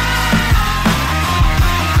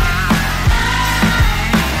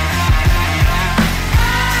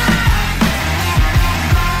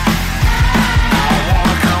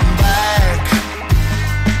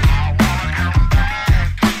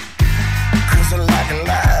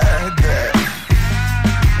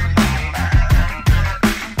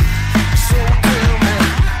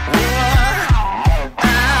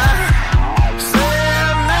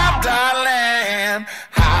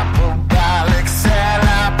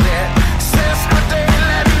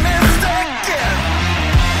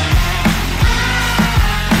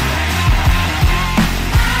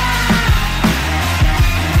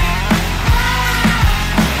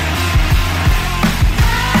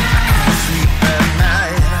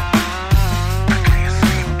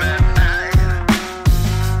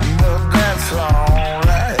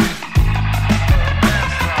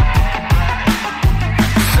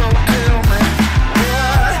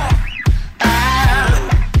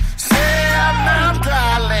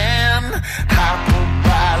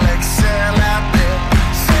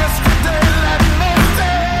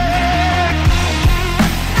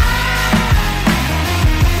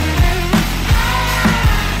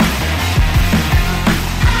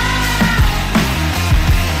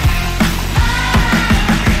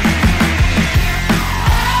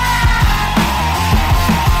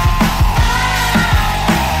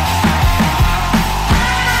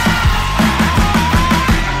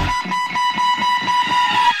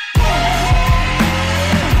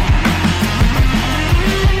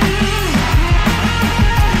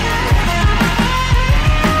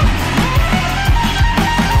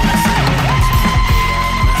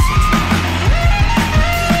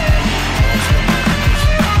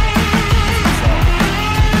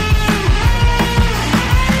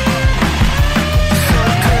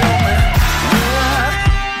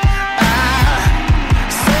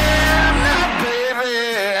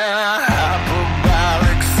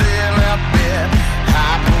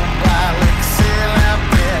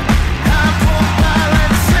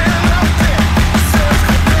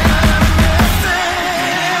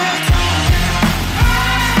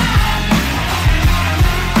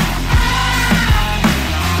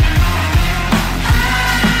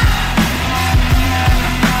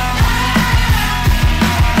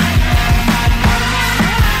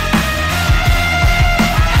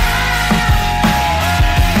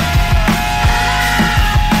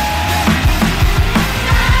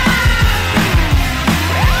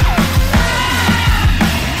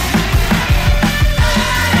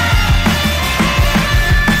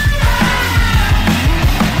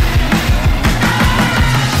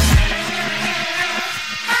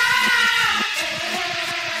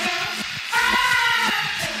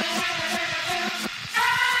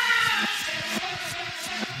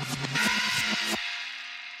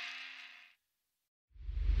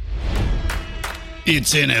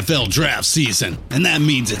 It's NFL draft season, and that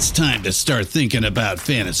means it's time to start thinking about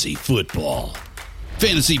fantasy football.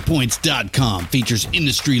 FantasyPoints.com features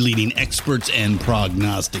industry-leading experts and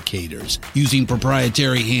prognosticators using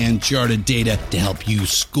proprietary hand-charted data to help you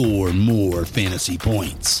score more fantasy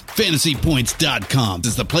points. FantasyPoints.com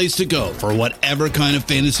is the place to go for whatever kind of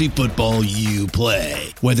fantasy football you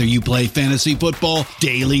play. Whether you play fantasy football,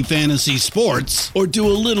 daily fantasy sports, or do a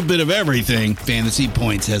little bit of everything, Fantasy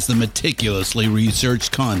Points has the meticulously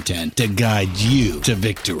researched content to guide you to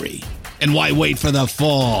victory. And why wait for the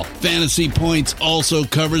fall? Fantasy Points also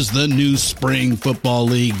covers the new spring football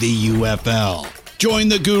league, the UFL. Join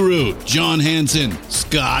the guru, John Hansen,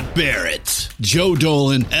 Scott Barrett, Joe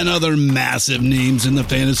Dolan, and other massive names in the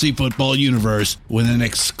fantasy football universe with an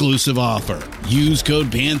exclusive offer. Use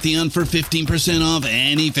code Pantheon for 15% off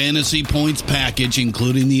any Fantasy Points package,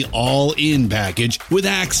 including the all-in package, with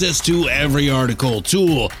access to every article,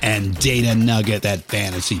 tool, and data nugget that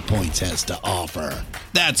Fantasy Points has to offer.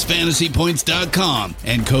 That's FantasyPoints.com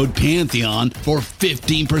and code Pantheon for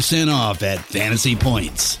 15% off at Fantasy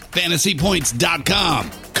Points.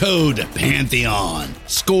 FantasyPoints.com, code Pantheon.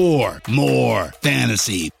 Score more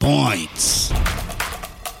fantasy points.